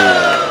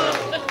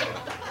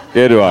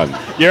 Good one.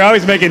 You're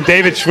always making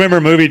David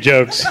Schwimmer movie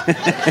jokes.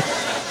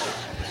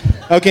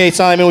 Okay,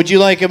 Simon, would you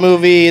like a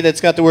movie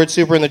that's got the word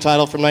super in the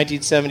title from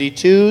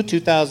 1972,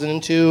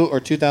 2002, or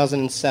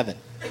 2007?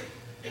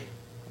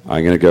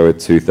 I'm going to go with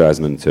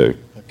 2002.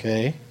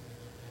 Okay.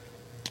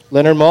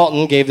 Leonard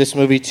Maltin gave this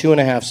movie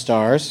 2.5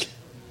 stars.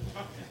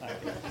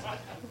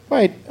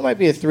 It might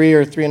be a 3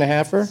 or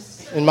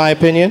 3.5-er, in my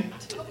opinion.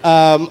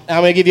 I'm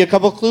going to give you a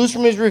couple clues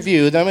from his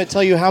review. Then I'm going to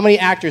tell you how many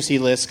actors he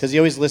lists, because he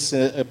always lists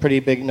a pretty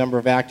big number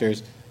of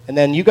actors. And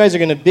then you guys are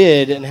going to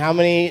bid and how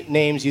many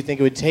names you think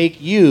it would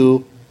take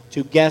you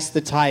to guess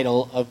the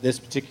title of this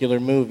particular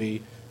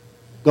movie,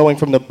 going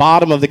from the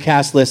bottom of the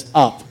cast list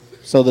up.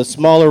 So the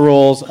smaller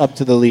roles up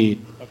to the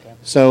lead. Okay.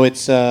 So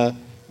it's,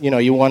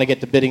 you want to get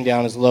the bidding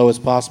down as low as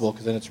possible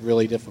because then it's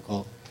really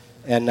difficult.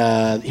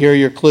 And here are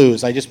your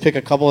clues. I just pick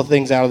a couple of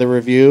things out of the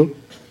review.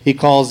 He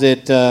calls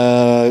it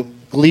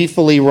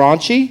gleefully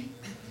raunchy.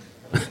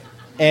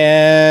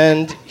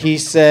 And he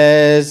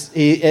says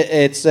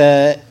it's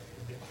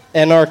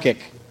anarchic.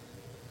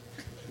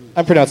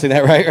 I'm pronouncing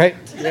that right?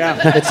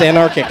 Yeah. It's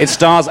anarchic. It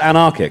stars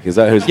Anarchic. Is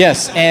that who's?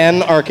 Yes,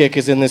 Anne Arkic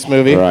is in this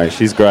movie. Right,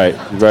 she's great.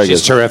 Very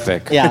She's good.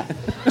 terrific. Yeah.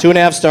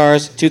 2.5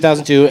 stars,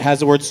 2002. It has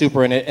the word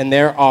super in it. And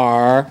there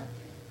are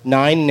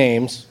 9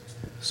 names.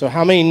 So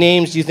how many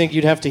names do you think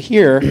you'd have to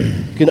hear?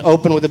 You can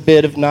open with a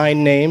bid of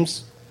 9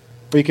 names.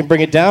 Or you can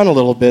bring it down a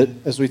little bit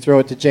as we throw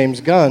it to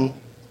James Gunn.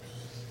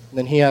 And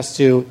then he has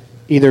to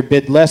either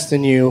bid less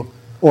than you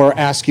or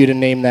ask you to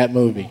name that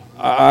movie.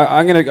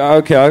 I'm going to go,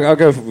 okay, I'll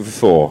go for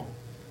 4.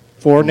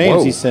 4 names,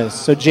 Whoa. he says.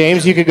 So,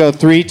 James, you could go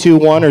 3, 2,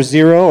 1, or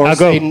 0,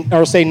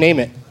 or say name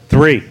it.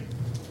 3.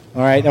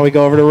 All right, now we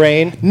go over to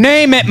Rainn.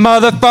 Name it,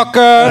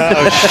 motherfucker!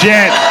 Oh,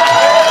 shit.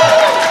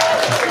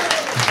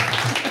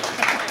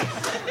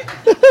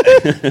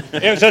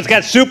 So it's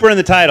got super in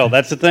the title.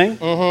 That's the thing?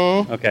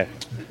 Mm-hmm. Okay.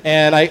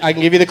 And I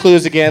can give you the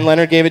clues again.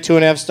 Leonard gave it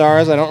 2.5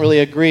 stars. I don't really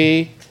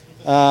agree.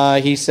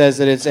 He says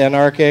that it's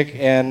anarchic,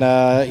 and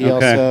he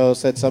also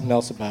said something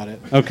else about it.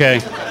 Okay.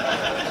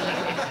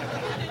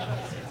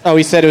 Oh,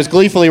 he said it was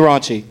gleefully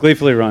raunchy.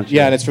 Gleefully raunchy.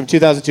 Yeah, and it's from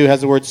 2002,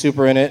 has the word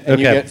super in it, and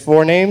you get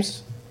 4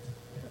 names?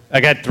 I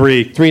got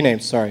 3. 3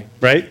 names, sorry.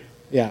 Right?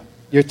 Yeah.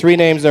 Your 3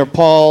 names are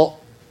Paul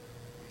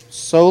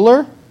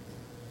Soler?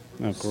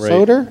 Oh, great.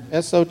 Soter?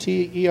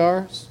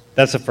 S-O-T-E-R?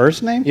 That's the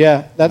first name?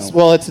 Yeah, that's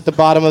well, it's at the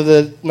bottom of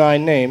the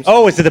 9 names.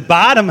 Oh, it's at the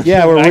bottom?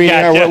 Yeah,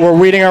 we're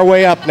reading our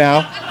way up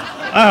now.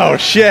 Oh,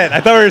 shit.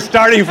 I thought we were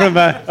starting from,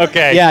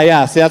 okay.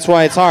 Yeah, see, that's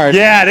why it's hard.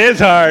 Yeah, it is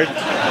hard.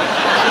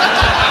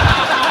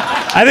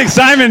 I think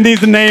Simon needs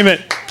to name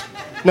it.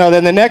 No,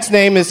 then the next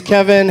name is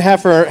Kevin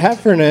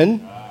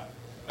Heffernan.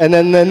 And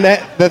then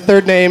the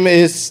third name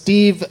is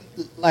Steve,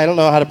 I don't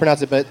know how to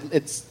pronounce it, but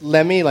it's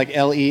Lemmy, like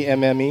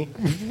L-E-M-M-E.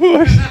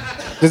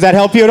 Does that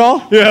help you at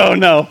all? Oh,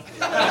 no.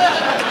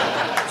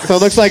 So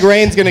it looks like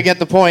Rainn's going to get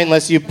the point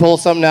unless you pull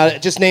something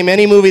out. Just name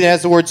any movie that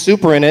has the word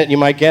super in it, and you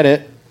might get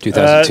it.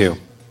 2002.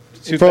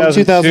 From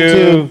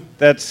 2002.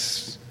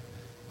 That's,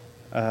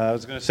 I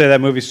was going to say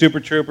that movie Super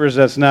Troopers.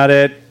 That's not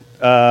it.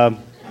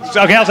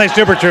 Okay, I'll say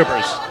Super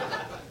Troopers.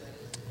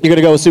 You're going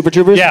to go with Super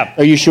Troopers? Yeah.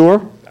 Are you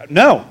sure?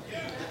 No.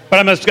 But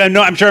I'm sure I'm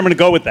going to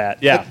go with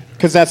that. Yeah.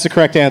 Because that's the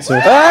correct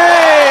answer.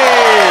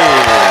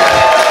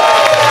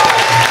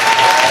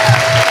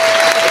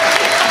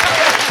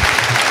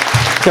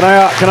 Can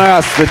I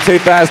ask, the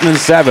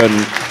 2007,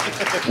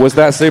 was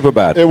that super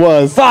bad? It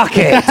was. Fuck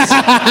it!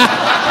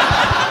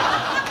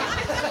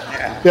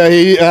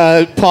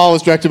 Yeah, Paul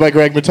was directed by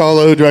Greg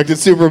Mottola, who directed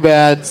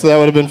Superbad, so that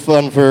would have been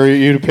fun for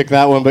you to pick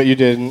that one, but you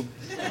didn't.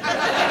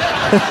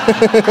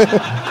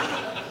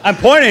 I'm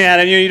pointing at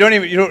it, and you don't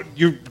even,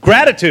 your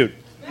gratitude.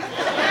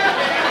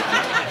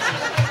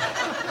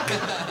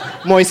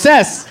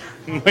 Moises.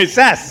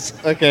 Moises.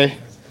 Okay.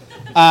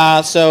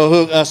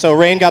 So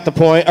Rainn got the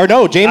point, or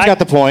no, James got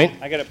the point.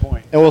 I get a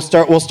point. And we'll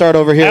start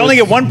over here. I only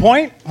get 1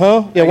 point?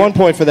 Huh? Yeah, 1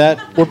 point for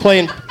that. We're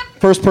playing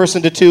first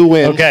person to 2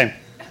 wins. Okay.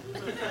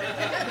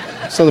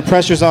 So the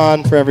pressure's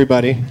on for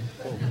everybody.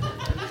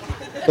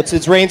 But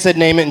since Rainn said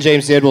name it and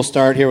James did, we'll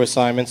start here with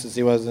Simon since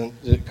he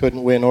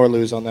couldn't win or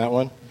lose on that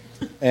one.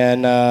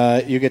 And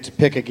you get to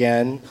pick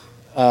again.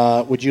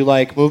 Would you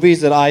like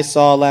movies that I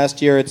saw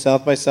last year at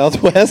South by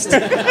Southwest?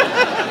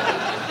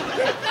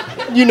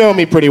 You know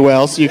me pretty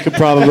well, so you could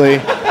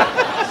probably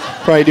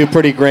do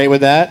pretty great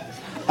with that.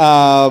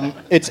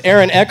 It's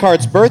Aaron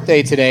Eckhart's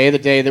birthday today, the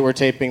day that we're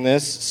taping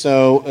this.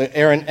 So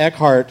Aaron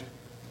Eckhart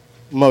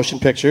motion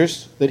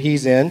pictures that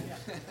he's in.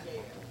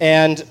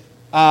 And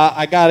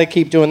I got to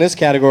keep doing this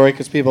category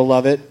because people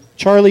love it.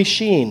 Charlie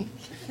Sheen.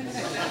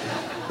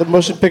 The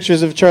motion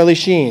pictures of Charlie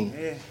Sheen.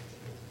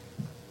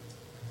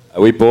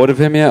 Are we bored of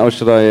him yet, or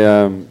should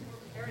I?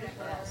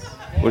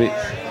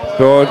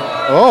 Bored?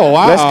 Oh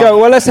wow! Let's go.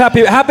 Well, let's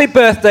happy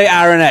birthday,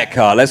 Aaron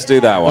Eckhart. Let's do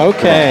that one.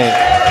 Okay.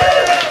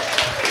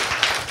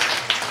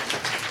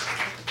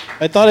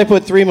 I thought I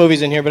put 3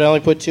 movies in here, but I only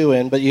put 2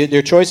 in. But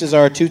your choices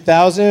are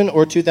 2000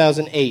 or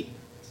 2008.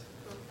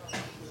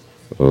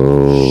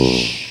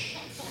 Oh.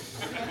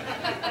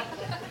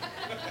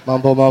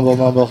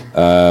 Mumble.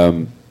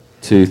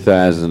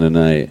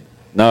 2008.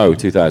 No,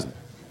 2000.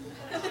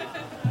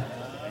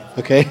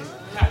 Okay.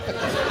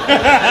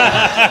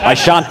 I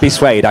shan't be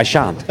swayed. I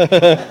shan't.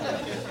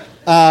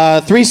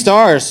 3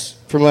 stars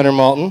from Leonard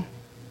Maltin.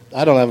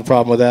 I don't have a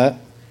problem with that.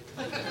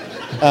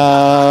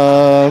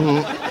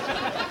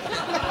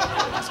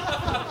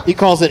 He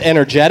calls it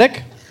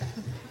energetic,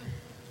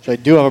 which I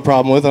do have a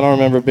problem with. I don't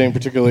remember it being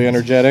particularly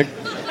energetic.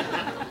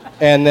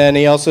 And then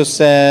he also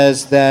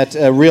says that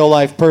a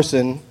real-life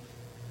person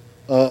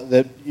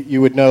that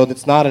you would know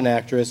that's not an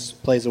actress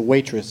plays a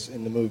waitress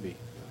in the movie.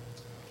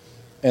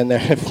 And there,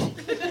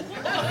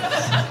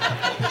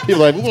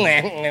 people are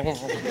like,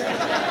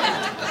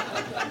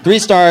 3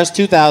 stars,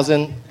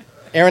 2000.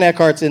 Aaron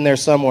Eckhart's in there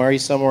somewhere.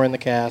 He's somewhere in the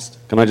cast.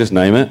 Can I just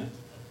name it?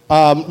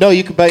 No,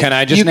 you could. Can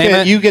I just name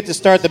it? You get to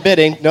start the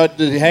bidding. No,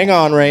 hang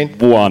on, Rainn.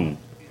 1.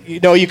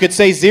 You could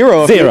say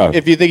 0.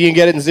 If you think you can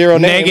get it in 0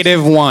 names.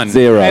 -1.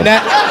 0. And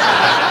that,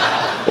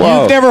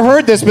 you've never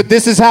heard this, but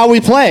this is how we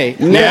play.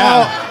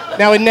 Yeah.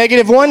 Now in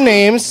 -1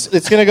 names,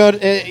 it's going to go.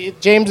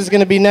 James is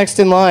going to be next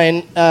in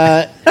line.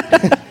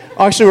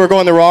 Actually, we're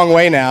going the wrong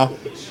way now.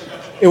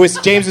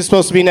 James is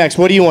supposed to be next.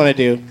 What do you want to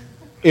do?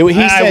 He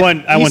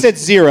said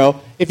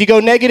 0. If you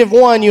go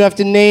 -1, you have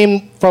to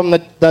name from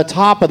the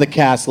top of the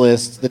cast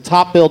list, the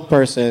top billed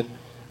person.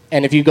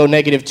 And if you go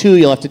 -2,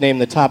 you'll have to name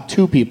the top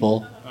 2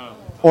 people.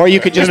 Or you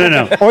could just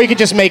No. Or you could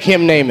just make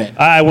him name it.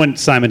 I want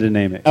Simon to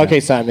name it. Okay,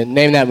 Simon,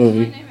 name that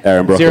movie.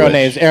 Aaron Brockovich. 0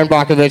 names. Aaron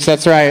Brockovich.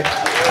 That's right.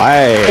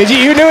 Hey. Did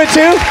you knew it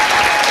too?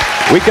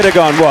 We could have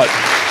gone, what?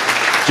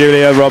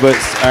 Julia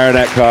Roberts, Aaron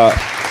Eckhart,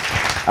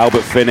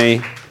 Albert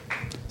Finney.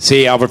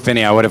 See, Albert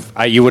Finney,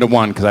 you would have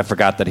won because I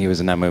forgot that he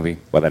was in that movie.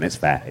 Well, then it's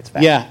fair. It's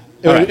fair. Yeah.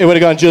 It would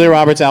have gone Julia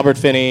Roberts, Albert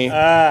Finney,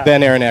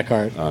 then Aaron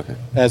Eckhart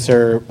as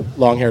her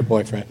long-haired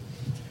boyfriend.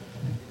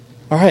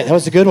 All right, that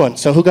was a good one.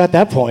 So who got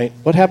that point?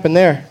 What happened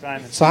there?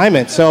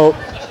 Simon. So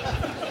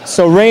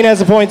Rainn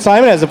has a point,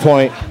 Simon has a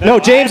point. No,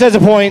 James has a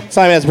point,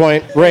 Simon has a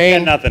point.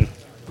 Rainn. Nothing.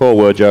 Poor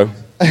word, Joe.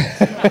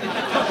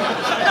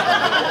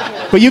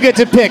 But you get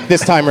to pick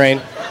this time, Rainn.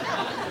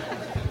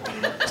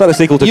 It's like a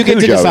sequel to You get to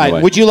Cujo, in a decide.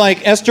 way. Would you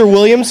like Esther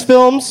Williams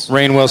films?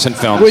 Rainn Wilson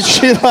films.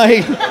 Would you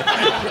like...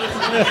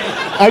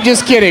 I'm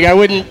just kidding. I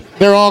wouldn't...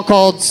 They're all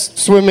called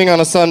Swimming on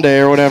a Sunday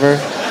or whatever.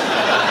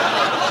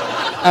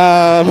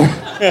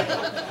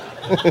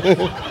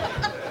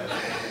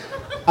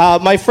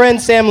 My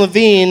friend Sam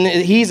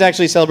Levine, he's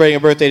actually celebrating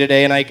a birthday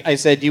today, and I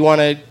said, do you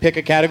want to pick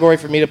a category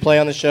for me to play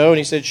on the show? And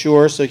he said,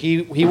 sure. So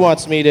he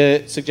wants me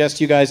to suggest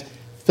to you guys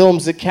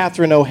films that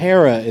Catherine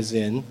O'Hara is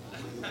in.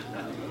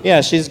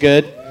 Yeah, she's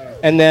good.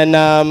 And then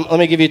let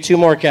me give you 2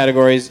 more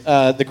categories.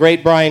 The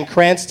great Bryan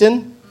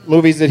Cranston,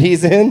 movies that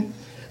he's in.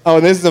 Oh,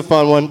 and this is a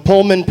fun one.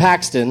 Pullman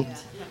Paxton.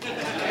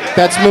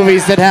 That's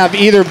movies that have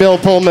either Bill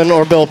Pullman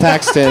or Bill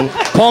Paxton.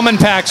 Pullman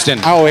Paxton.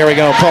 Oh, here we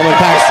go. Pullman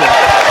Paxton.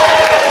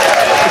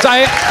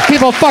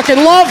 People fucking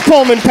love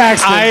Pullman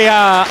Paxton.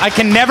 I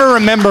can never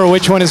remember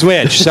which one is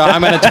which, so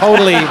I'm going to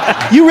totally...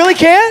 You really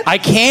can't? I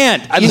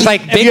can't. I was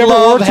like, have Big you ever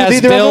Love worked with has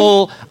either of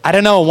Bill... I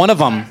don't know, one of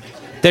them.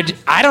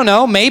 I don't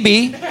know,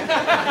 maybe.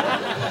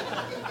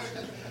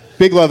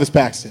 Big Love is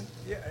Paxton.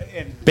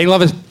 Big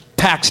Love is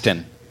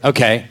Paxton.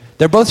 Okay.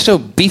 They're both so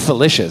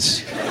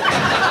beefalicious.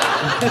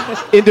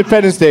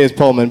 Independence Day is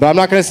Pullman, but I'm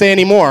not going to say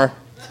any more.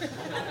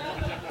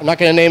 I'm not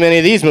going to name any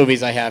of these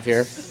movies I have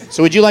here.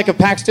 So would you like a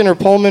Paxton or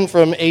Pullman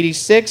from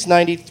 86,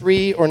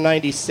 93, or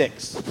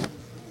 96?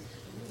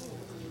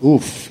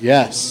 Oof,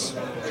 yes.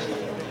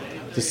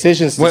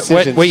 Decisions.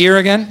 What year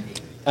again?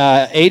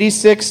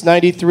 86,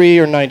 93,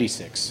 or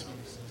 96.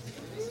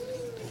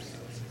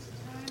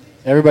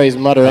 Everybody's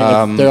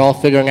muttering. They're all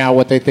figuring out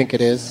what they think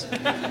it is.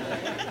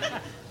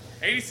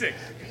 86.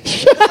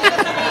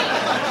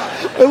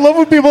 I love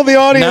when people in the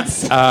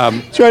audience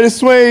try to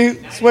sway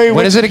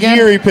what is it again?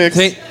 year he picks.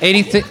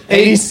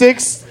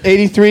 86,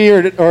 83,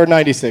 or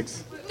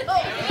 96.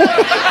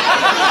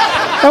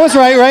 That was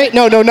right?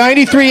 No,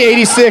 93,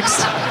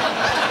 86.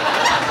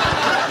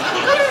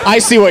 I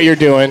see what you're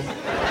doing.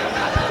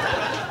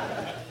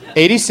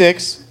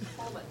 86,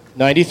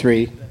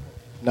 93,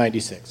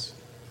 96.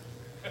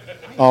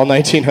 All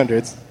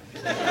 1900s.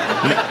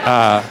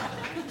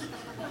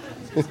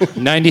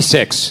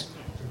 96.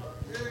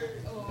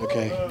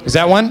 Okay. Is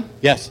that one?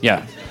 Yes.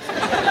 Yeah.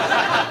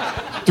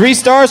 3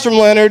 stars from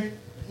Leonard.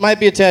 Might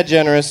be a tad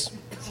generous.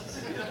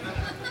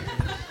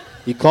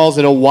 He calls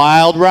it a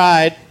wild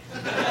ride.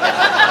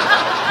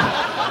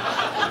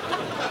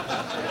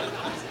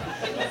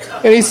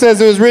 And he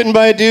says it was written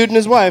by a dude and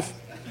his wife.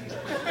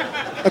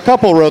 A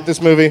couple wrote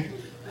this movie.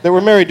 They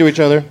were married to each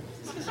other.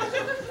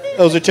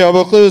 Those are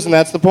terrible clues, and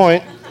that's the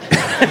point.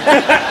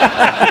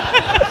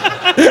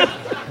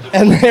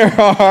 And there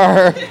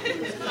are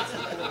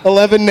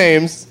 11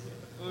 names.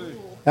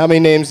 How many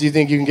names do you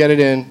think you can get it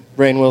in,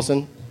 Rainn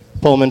Wilson?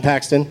 Pullman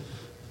Paxton?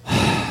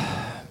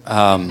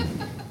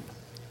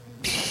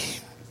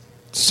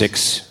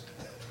 6.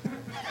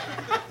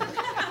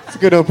 It's a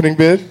good opening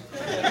bid.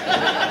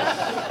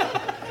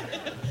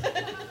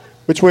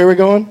 Which way are we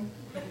going?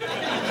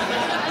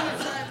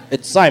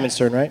 It's Simon's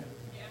turn, right?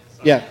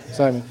 Yeah,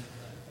 Simon.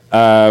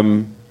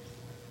 1.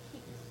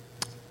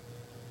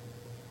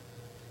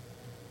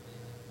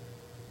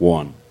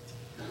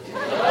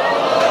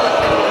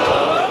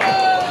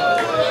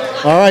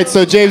 All right,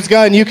 so James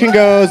Gunn, you can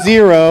go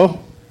 0.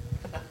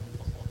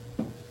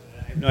 I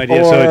have no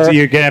idea, so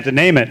you're going to have to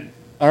name it.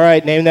 All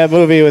right, name that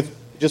movie with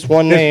just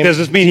one name. Does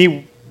this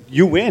mean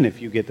you win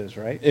if you get this,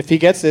 right? If he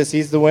gets this,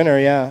 he's the winner,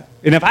 yeah.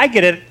 And if I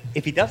get it,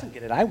 if he doesn't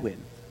get it, I win.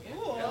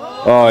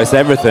 Oh, it's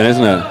everything,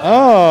 isn't it?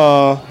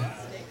 Oh.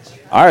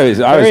 I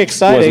Very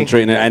exciting. wasn't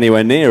treating it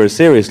anywhere near as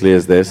seriously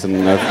as this,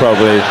 and I've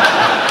probably...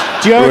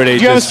 Do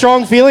you have a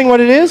strong feeling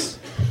what it is?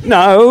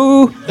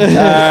 No.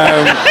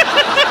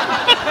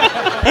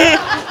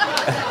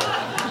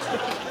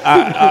 All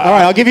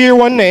right, I'll give you your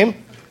one name.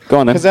 Go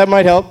on then. Because that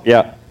might help.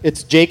 Yeah.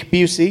 It's Jake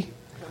Busey.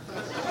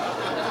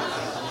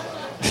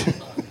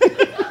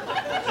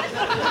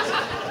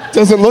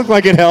 Doesn't look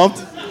like it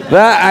helped.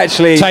 That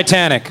actually...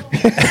 Titanic.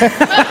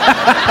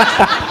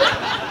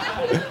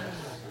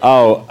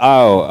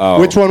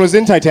 Oh. Which one was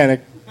in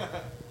Titanic?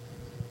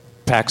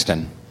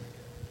 Paxton.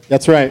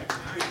 That's right.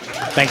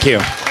 Thank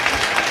you.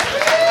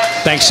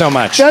 Thanks so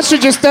much. That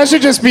should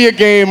just be a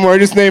game where I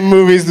just name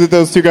movies that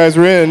those two guys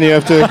were in. You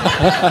have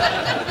to...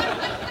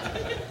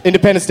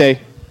 Independence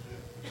Day.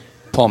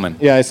 Pullman.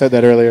 Yeah, I said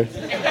that earlier.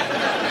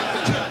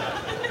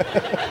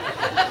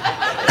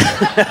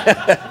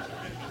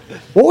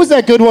 What was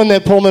that good one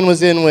that Pullman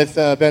was in with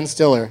Ben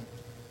Stiller?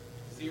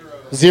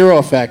 Zero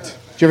Effect.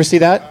 Did you ever see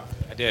that?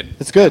 I did.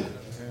 It's good.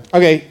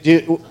 Okay,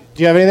 do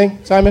you have anything,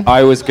 Simon?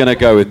 I was going to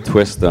go with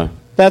Twister.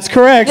 That's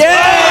correct.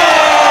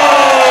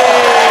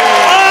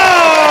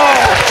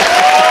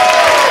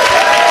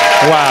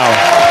 Wow.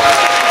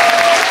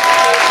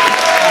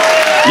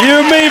 You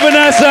and me,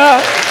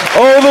 Vanessa,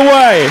 all the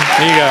way.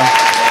 There you go.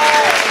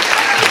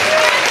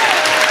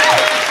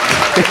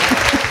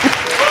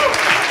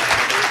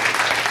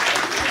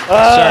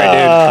 Sorry,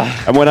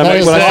 dude. And when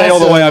I say all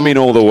the way, I mean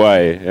all the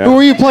way. Yeah. Who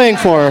are you playing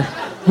for?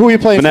 Who are you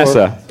playing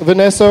Vanessa. for?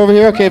 Vanessa over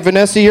here? Okay,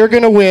 Vanessa, you're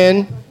going to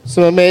win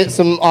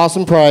some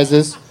awesome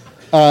prizes.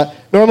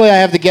 Normally I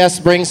have the guests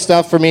bring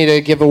stuff for me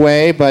to give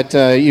away, but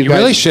you guys...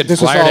 really should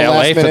fly to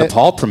LA for the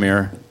Paul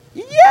premiere.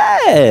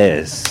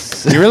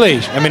 Yes. You really,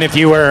 I mean, if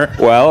you were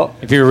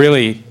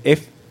really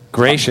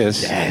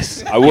gracious.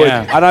 Yes, I would.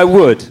 Yeah. And I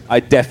would. I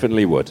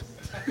definitely would.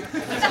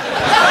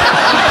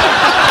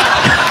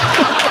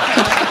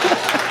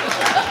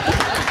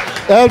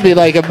 That would be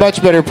like a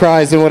much better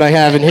prize than what I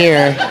have in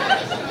here.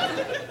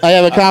 I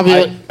have a copy.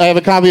 I have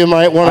a copy of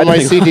one of my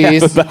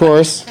CDs, of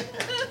course.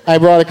 I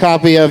brought a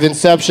copy of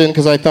Inception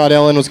because I thought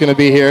Ellen was going to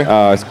be here.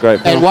 Oh, it's great.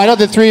 And why don't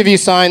the three of you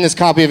sign this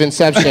copy of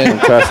Inception?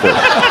 Fantastic.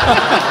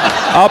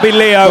 I'll be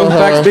Leo.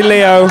 Thanks, be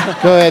Leo.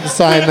 Go ahead and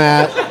sign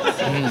that.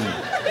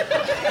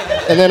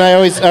 And then I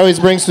always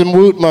bring some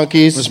Woot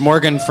monkeys. Was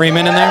Morgan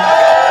Freeman in there?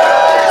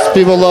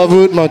 People love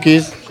Woot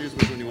monkeys. Choose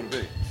which one you want to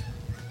be.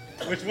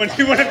 Which one do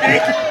you want to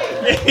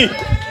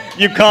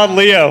be? You called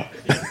Leo.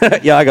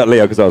 Yeah, I got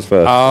Leo because I was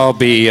first. I'll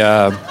be.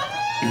 I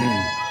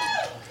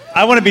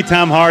want to be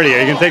Tom Hardy. Are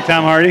you going to take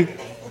Tom Hardy?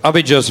 I'll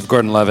be Joseph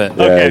Gordon-Levitt.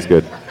 Yeah, Okay. he's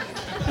good.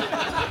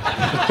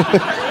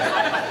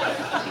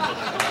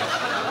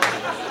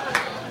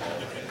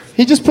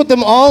 He just put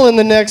them all in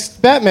the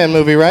next Batman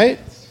movie, right?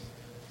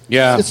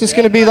 Yeah. It's just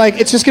gonna be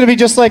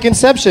just like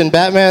Inception.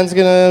 Batman's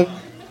gonna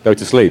Go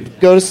to sleep.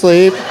 go to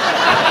sleep.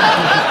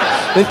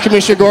 Then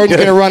Commissioner Gordon's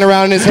gonna run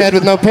around in his head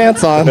with no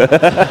pants on.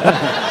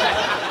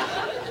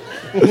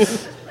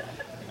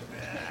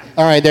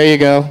 All right, there you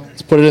go.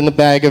 Let's put it in the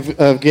bag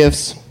of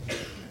gifts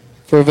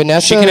for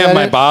Vanessa. She can have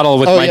my right? bottle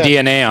with my yeah.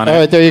 DNA on it. All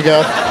right, there you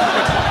go.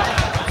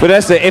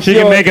 Vanessa, if She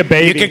you're, can make a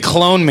baby. You could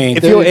clone me.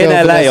 if There you're you in go,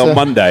 LA Vanessa. on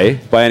Monday,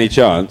 by any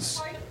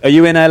chance, are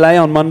you in LA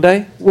on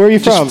Monday? Where are you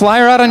Just from? fly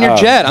her out on your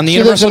jet, on the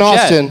She lives Universal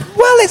in jet. Austin.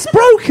 Well, it's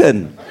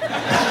broken.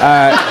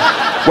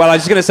 Well, I was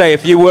just going to say,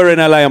 if you were in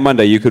LA on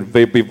Monday, you could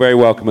be very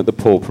welcome at the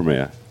Paul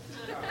premiere.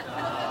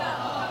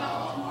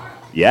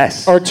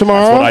 Yes. Or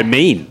tomorrow? That's what I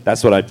mean.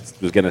 That's what I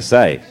was going to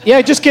say.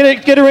 Yeah, just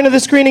get her into the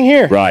screening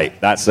here. Right.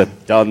 That's a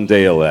done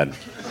deal then.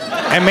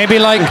 And maybe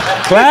like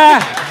Claire,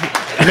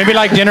 maybe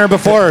like dinner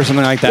before or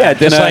something like that. Yeah,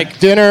 Just dinner. like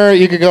Dinner,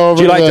 you could go over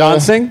do you to like the...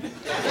 dancing?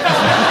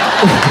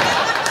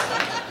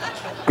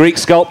 Greek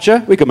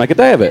sculpture? We could make a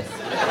day of it.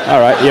 All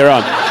right, you're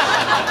on.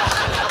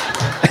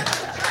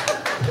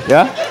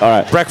 Yeah? All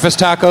right. breakfast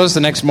tacos the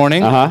next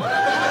morning. Uh-huh.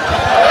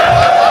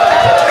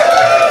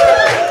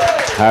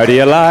 How do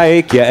you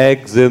like your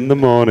eggs in the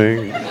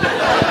morning?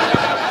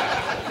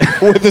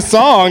 with the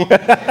song.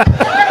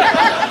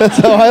 That's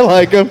how I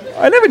like them.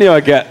 I never knew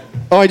I'd get...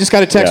 Oh, I just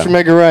got a text Yeah. from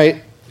Edgar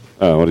Wright.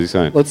 Oh, what is he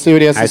saying? Let's see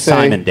what he has to How's say.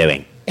 Simon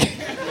doing?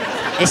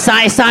 Is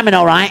Simon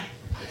all right?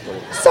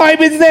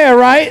 Simon's there,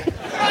 right?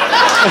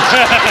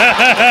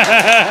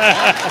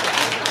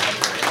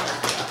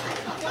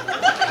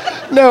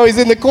 No, he's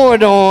in the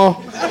corridor.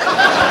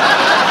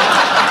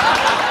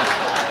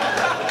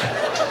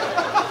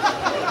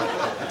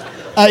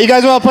 You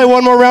guys want to play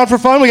one more round for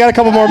fun? We got a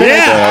couple more minutes.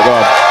 Yeah, go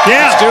on.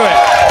 Yeah. Let's do it.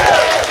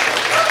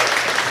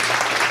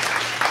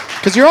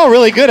 Because you're all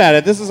really good at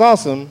it. This is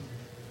awesome.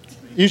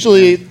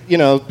 Usually, you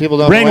know, people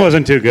don't Ring know,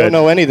 wasn't too good. Don't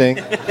know anything.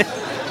 He you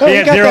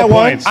had got 0 that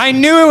one. points. I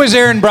knew it was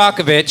Aaron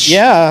Brockovich.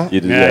 Yeah.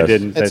 You did, Yeah, yes. I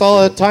didn't. It's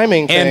all a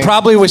timing thing. And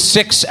probably with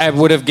 6, I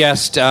would have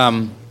guessed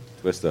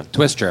Twister.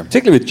 Twister.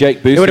 Particularly with Jake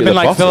Busey. It would have at been the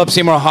like bottom. Philip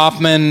Seymour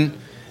Hoffman,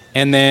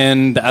 and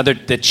then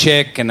the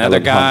chick, and the other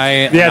Ellen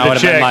guy. Hunt. And Yeah, I the would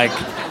have been chick.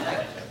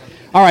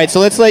 like, All right, so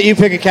let's let you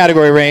pick a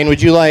category, Rainn.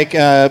 Would you like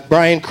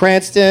Bryan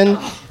Cranston?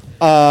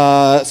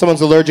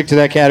 Someone's allergic to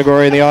that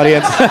category in the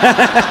audience.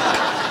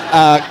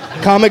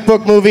 Comic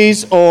book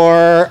movies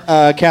or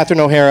Catherine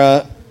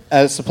O'Hara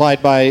as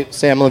supplied by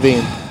Sam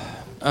Levine?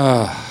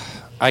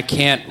 I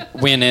can't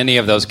win any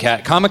of those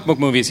comic book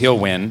movies. He'll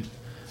win.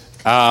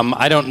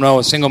 I don't know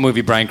a single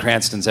movie Bryan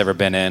Cranston's ever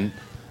been in.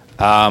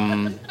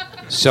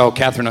 So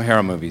Catherine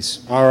O'Hara movies.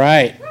 All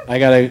right, I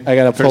gotta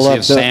pull Courtesy up.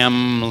 of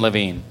Sam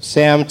Levine.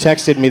 Sam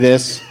texted me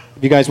this.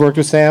 Have you guys worked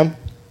with Sam?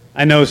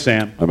 I know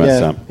Sam. I met yeah,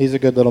 Sam. he's a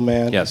good little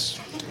man. Yes.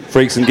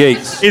 Freaks and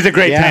Geeks. He's a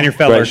great Yeah. tanner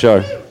fella. Great show.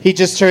 He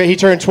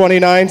turned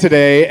 29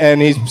 today, and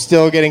he's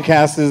still getting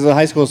cast as a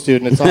high school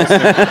student. It's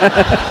awesome.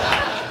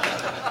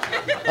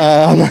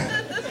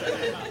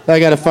 I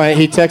gotta find.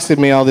 He texted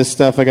me all this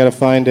stuff. I gotta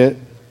find it.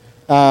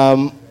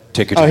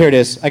 Take your Oh, time. here it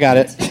is. I got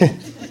it.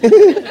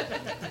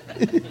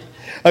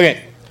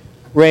 Okay.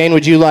 Rainn,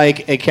 would you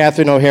like a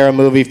Catherine O'Hara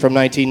movie from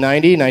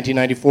 1990,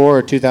 1994,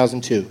 or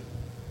 2002?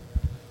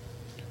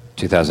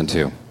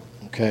 2002.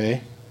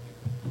 Okay.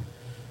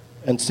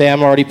 And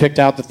Sam already picked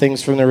out the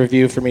things from the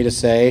review for me to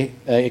say.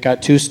 It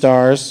got 2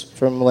 stars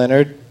from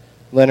Leonard.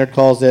 Leonard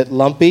calls it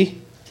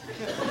lumpy.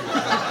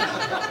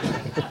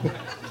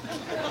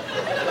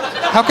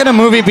 How can a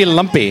movie be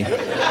lumpy?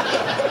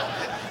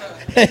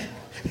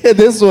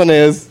 This one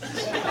is.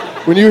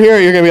 When you hear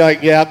it, you're going to be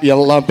like, yep, you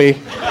lumpy.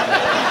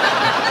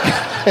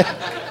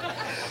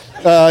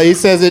 He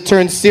says it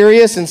turns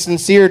serious and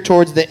sincere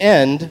towards the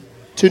end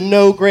to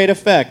no great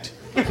effect.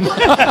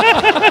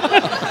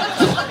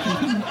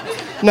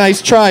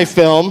 Nice try,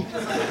 film.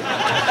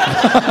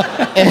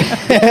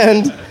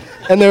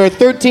 And there are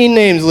 13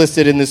 names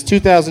listed in this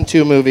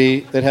 2002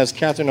 movie that has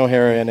Catherine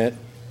O'Hara in it.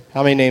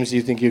 How many names do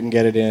you think you can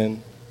get it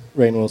in,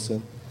 Rainn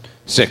Wilson?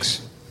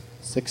 6.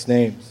 6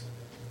 names.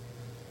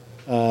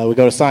 We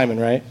go to Simon,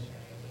 right?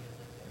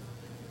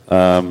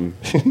 Well,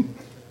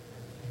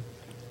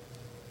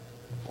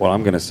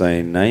 I'm going to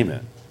say name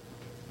it.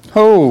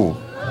 Oh.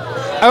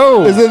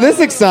 Oh. Isn't this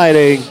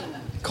exciting?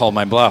 Call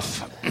my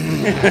bluff.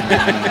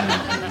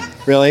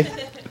 Really?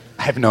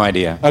 I have no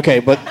idea. Okay,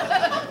 but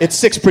it's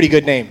 6 pretty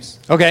good names.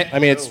 Okay. I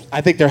mean,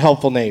 I think they're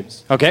helpful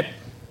names. Okay.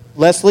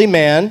 Leslie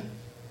Mann,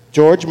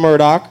 George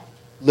Murdoch,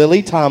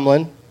 Lily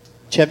Tomlin,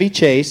 Chevy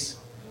Chase,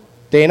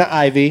 Dana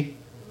Ivey,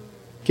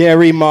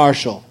 Gary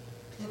Marshall.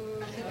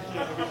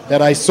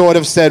 That I sort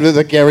of said with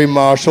a Gary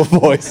Marshall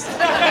voice.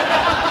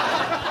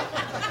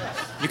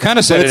 You kind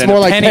of said But it it's in more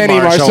a like Penny Penny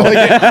Marshall.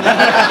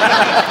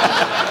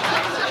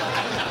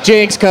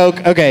 Jinx,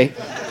 Coke. Okay.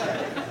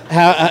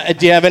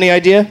 Do you have any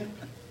idea?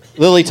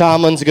 Lily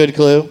Tomlin's a good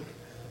clue.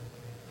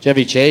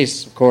 Chevy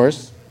Chase, of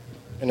course,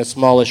 in a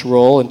smallish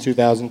role in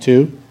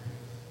 2002.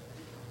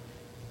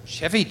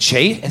 Chevy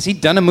Chase? Has he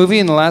done a movie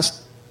in the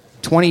last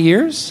 20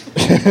 years?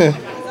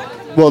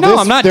 Well, No,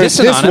 I'm not there's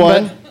dissing this on him,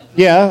 one. but-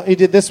 Yeah, he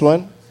did this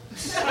one.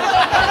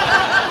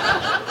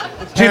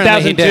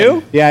 Apparently he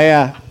 2002? did.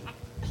 Yeah.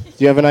 Do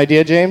you have an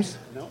idea, James?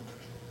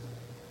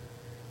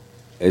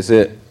 Is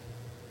it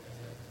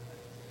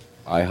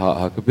I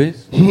Heart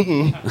Huckabees?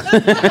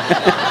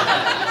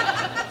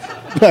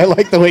 I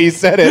like the way you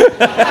said it.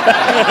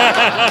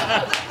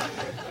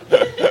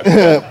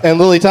 And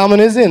Lily Tomlin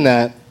is in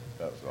that.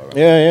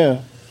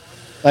 Yeah.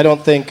 I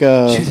don't think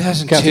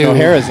 2002. Catherine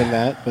O'Hara's in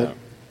that, but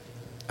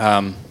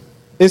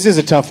this is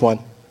a tough one.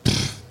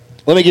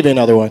 Let me give you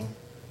another one.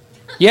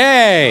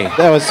 Yay!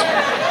 That was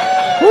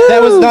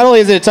not only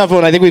is it a tough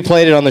one, I think we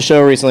played it on the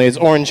show recently. It's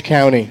Orange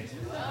County.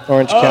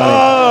 Orange County.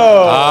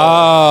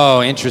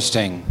 Oh,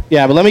 interesting.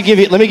 Yeah, but let me give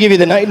you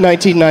the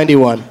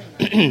 1991.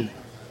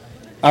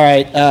 All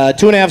right,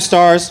 2.5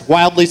 stars,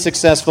 wildly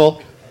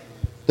successful.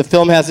 The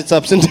film has its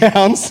ups and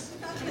downs.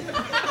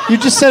 You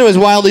just said it was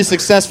wildly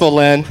successful,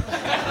 Len.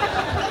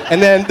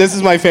 And then this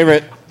is my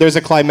favorite. There's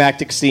a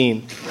climactic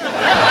scene.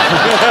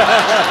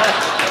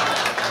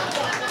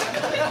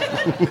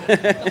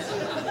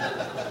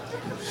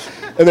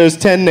 And there's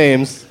 10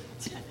 names.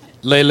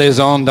 Les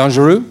Liaisons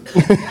Dangereux?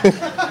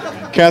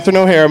 Catherine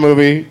O'Hara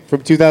movie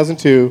from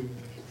 2002.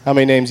 How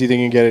many names do you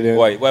think you can get it in?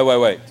 Wait.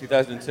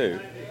 2002?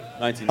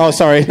 1990. Oh,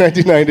 sorry,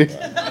 1990.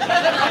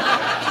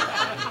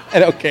 I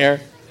don't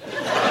care.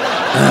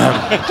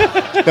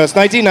 No, it's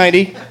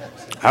 1990.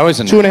 I was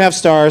in 2.5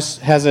 stars.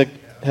 Has an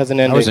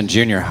ending. I was in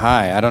junior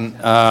high. I don't.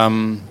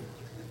 I'm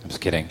just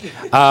kidding.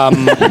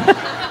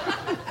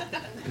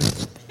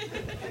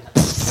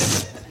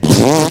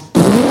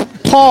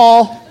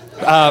 Paul.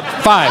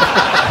 5.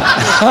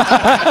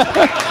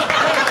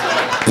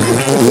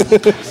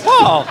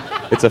 Paul.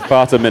 It's a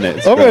fart a minute.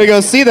 It's I'm great. gonna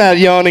go see that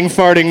yawning,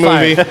 farting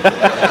movie.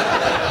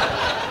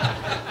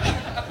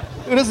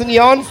 Who doesn't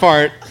yawn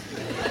fart?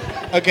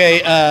 Okay,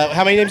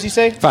 how many names do you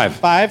say? 5.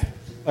 5.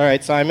 All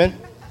right, Simon.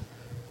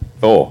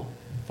 4.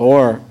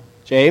 4.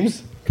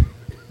 James.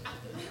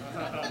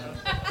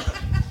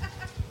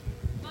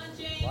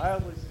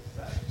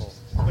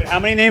 Wait, how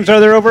many names are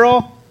there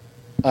overall?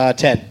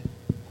 10.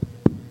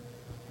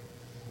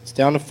 It's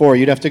down to 4.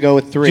 You'd have to go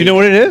with 3. Do you know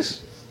what it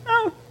is?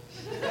 No.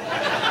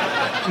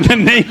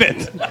 Then name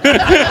it.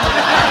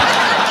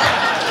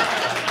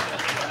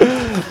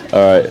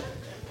 All right.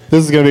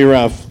 This is gonna be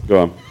rough.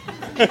 Go on.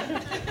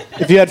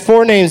 If you had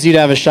 4 names, you'd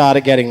have a shot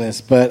at getting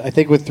this. But I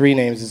think with 3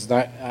 names, it's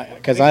not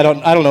because I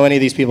don't know any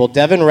of these people.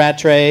 Devin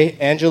Rattray,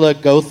 Angela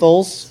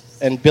Goethals,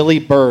 and Billy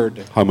Bird.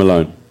 Home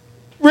Alone.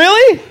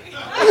 Really?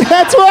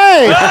 That's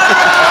right.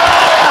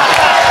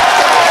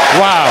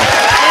 Wow.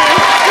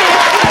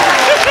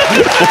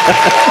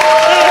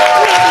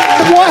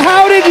 What?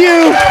 How did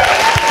you?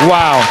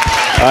 Wow.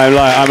 I'm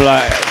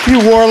like, You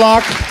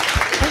warlock.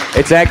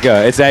 it's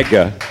Edgar.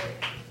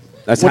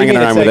 That's What do you hanging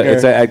mean around it's with Edgar?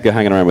 It's Edgar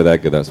hanging around with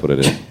Edgar. That's what it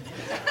is.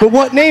 But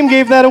what name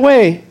gave that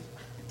away?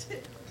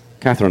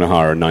 Catherine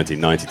O'Hara in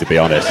 1990, to be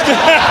honest.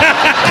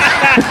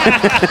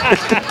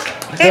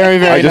 Very,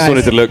 very I just nice.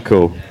 wanted to look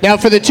cool. Now,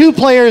 for the 2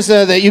 players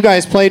that you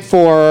guys played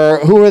for,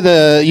 who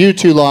are you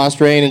 2 lost,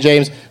 Rainn and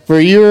James? For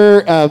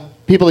your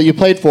people that you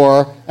played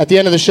for, at the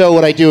end of the show,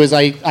 what I do is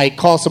I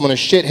call someone a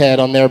shithead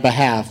on their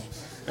behalf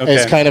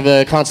as kind of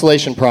a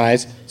consolation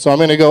prize. So I'm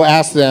going to go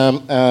ask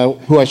them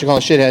who I should call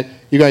a shithead.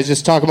 You guys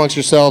just talk amongst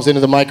yourselves into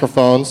the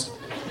microphones.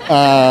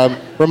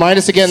 Remind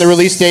us again the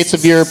release dates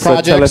of your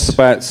projects. So tell us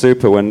about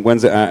Super.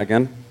 When's it out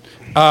again?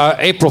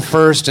 April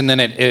 1st, and then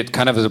it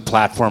kind of is a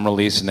platform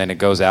release, and then it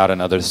goes out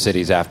in other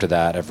cities after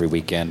that every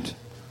weekend.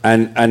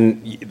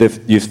 And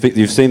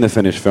you've seen the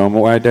finished film.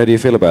 How do you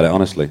feel about it,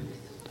 honestly?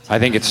 I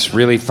think it's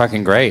really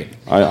fucking great.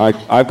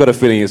 I've got a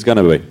feeling it's going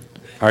to be.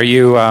 Are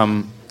you...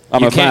 I'm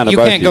a fan of you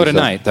both can't go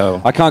tonight,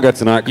 though. I can't go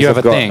tonight You because have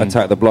I've a got thing.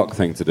 Attack the Block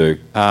thing to do.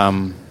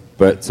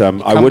 But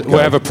I would go. We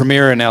have a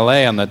premiere in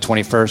LA on the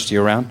 21st.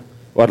 You around?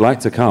 Well, I'd like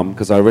to come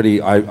because I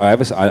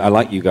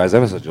like you guys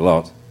ever such a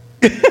lot.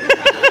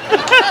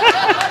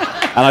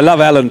 And I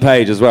love Ellen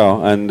Page as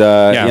well, and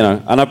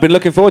and I've been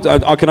looking forward to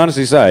it. I can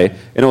honestly say,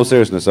 in all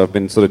seriousness, I've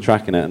been sort of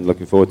tracking it and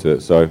looking forward to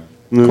it. So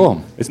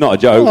cool. It's not a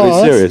joke,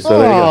 it's serious. So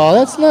there you go. Oh,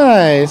 that's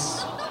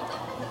nice.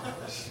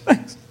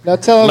 Thanks. Now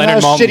tell him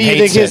Leonard how Maltin shitty you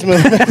think hates his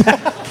movie.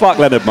 Fuck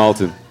Leonard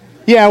Maltin.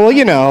 Yeah, well,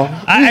 you know.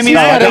 I He's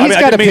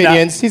got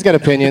opinions. He's got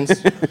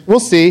opinions. We'll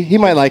see. He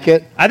might like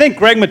it. I think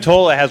Greg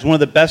Mottola has one of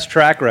the best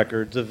track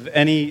records of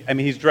any. I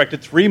mean, he's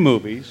directed 3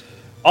 movies,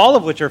 all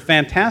of which are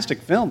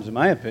fantastic films, in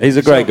my opinion. He's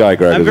a great guy,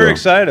 Greg. I'm as very well.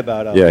 excited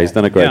about it. Yeah, he's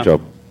done a great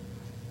job.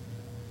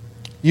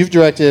 You've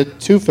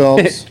directed 2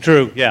 films,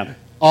 True, yeah.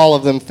 all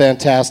of them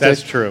fantastic.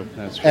 That's true.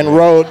 That's true. And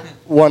wrote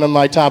one of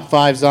my top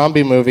 5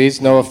 zombie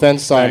movies. No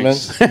offense, Simon.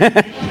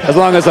 As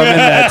long as I'm in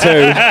there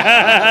too.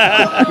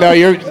 No,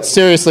 you're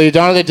seriously.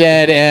 Dawn of the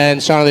Dead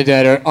and Shaun of the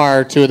Dead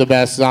are 2 of the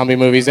best zombie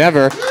movies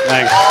ever.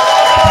 Thanks.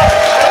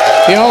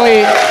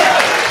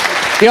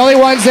 The only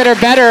ones that are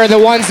better are the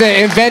ones that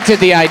invented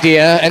the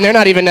idea, and they're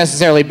not even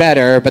necessarily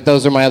better. But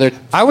those are my other.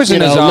 I was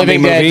in a zombie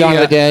Living movie. Dead, Dawn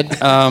of the Dead.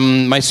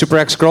 My Super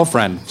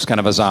Ex-Girlfriend was kind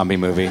of a zombie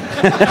movie.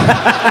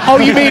 Oh,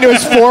 you mean it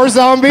was 4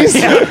 zombies?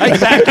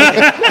 Exactly.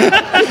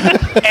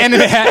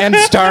 and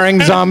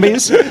starring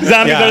zombies.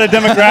 Zombies are the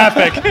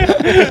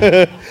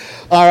demographic.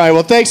 All right.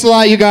 Well, thanks a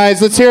lot, you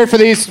guys. Let's hear it for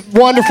these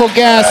wonderful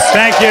guests.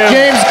 Thank you.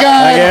 James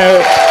Gunn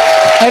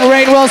and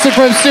Rainn Wilson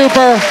from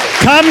Super.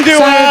 Come to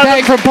Simon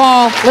Pegg from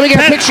Paul. Let me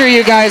get a picture of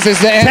you guys as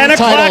the end 10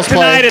 o'clock titles play.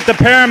 tonight at the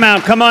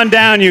Paramount. Come on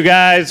down, you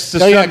guys.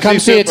 Oh yeah, come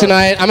see it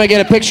tonight. I'm gonna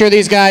get a picture of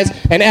these guys.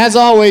 And as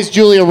always,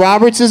 Julia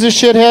Roberts is a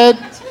shithead,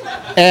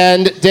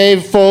 and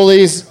Dave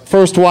Foley's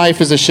first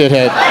wife is a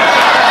shithead.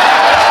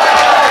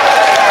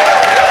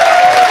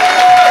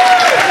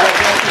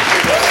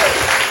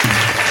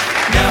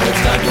 Now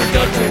it's time for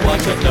Doug to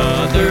watch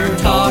another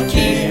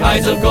talkie.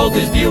 Eyes of gold,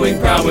 his viewing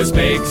prowess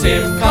makes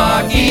him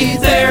cocky.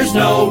 There's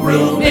no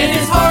room in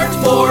his heart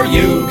for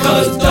you,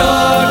 'cause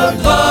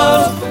Doug loves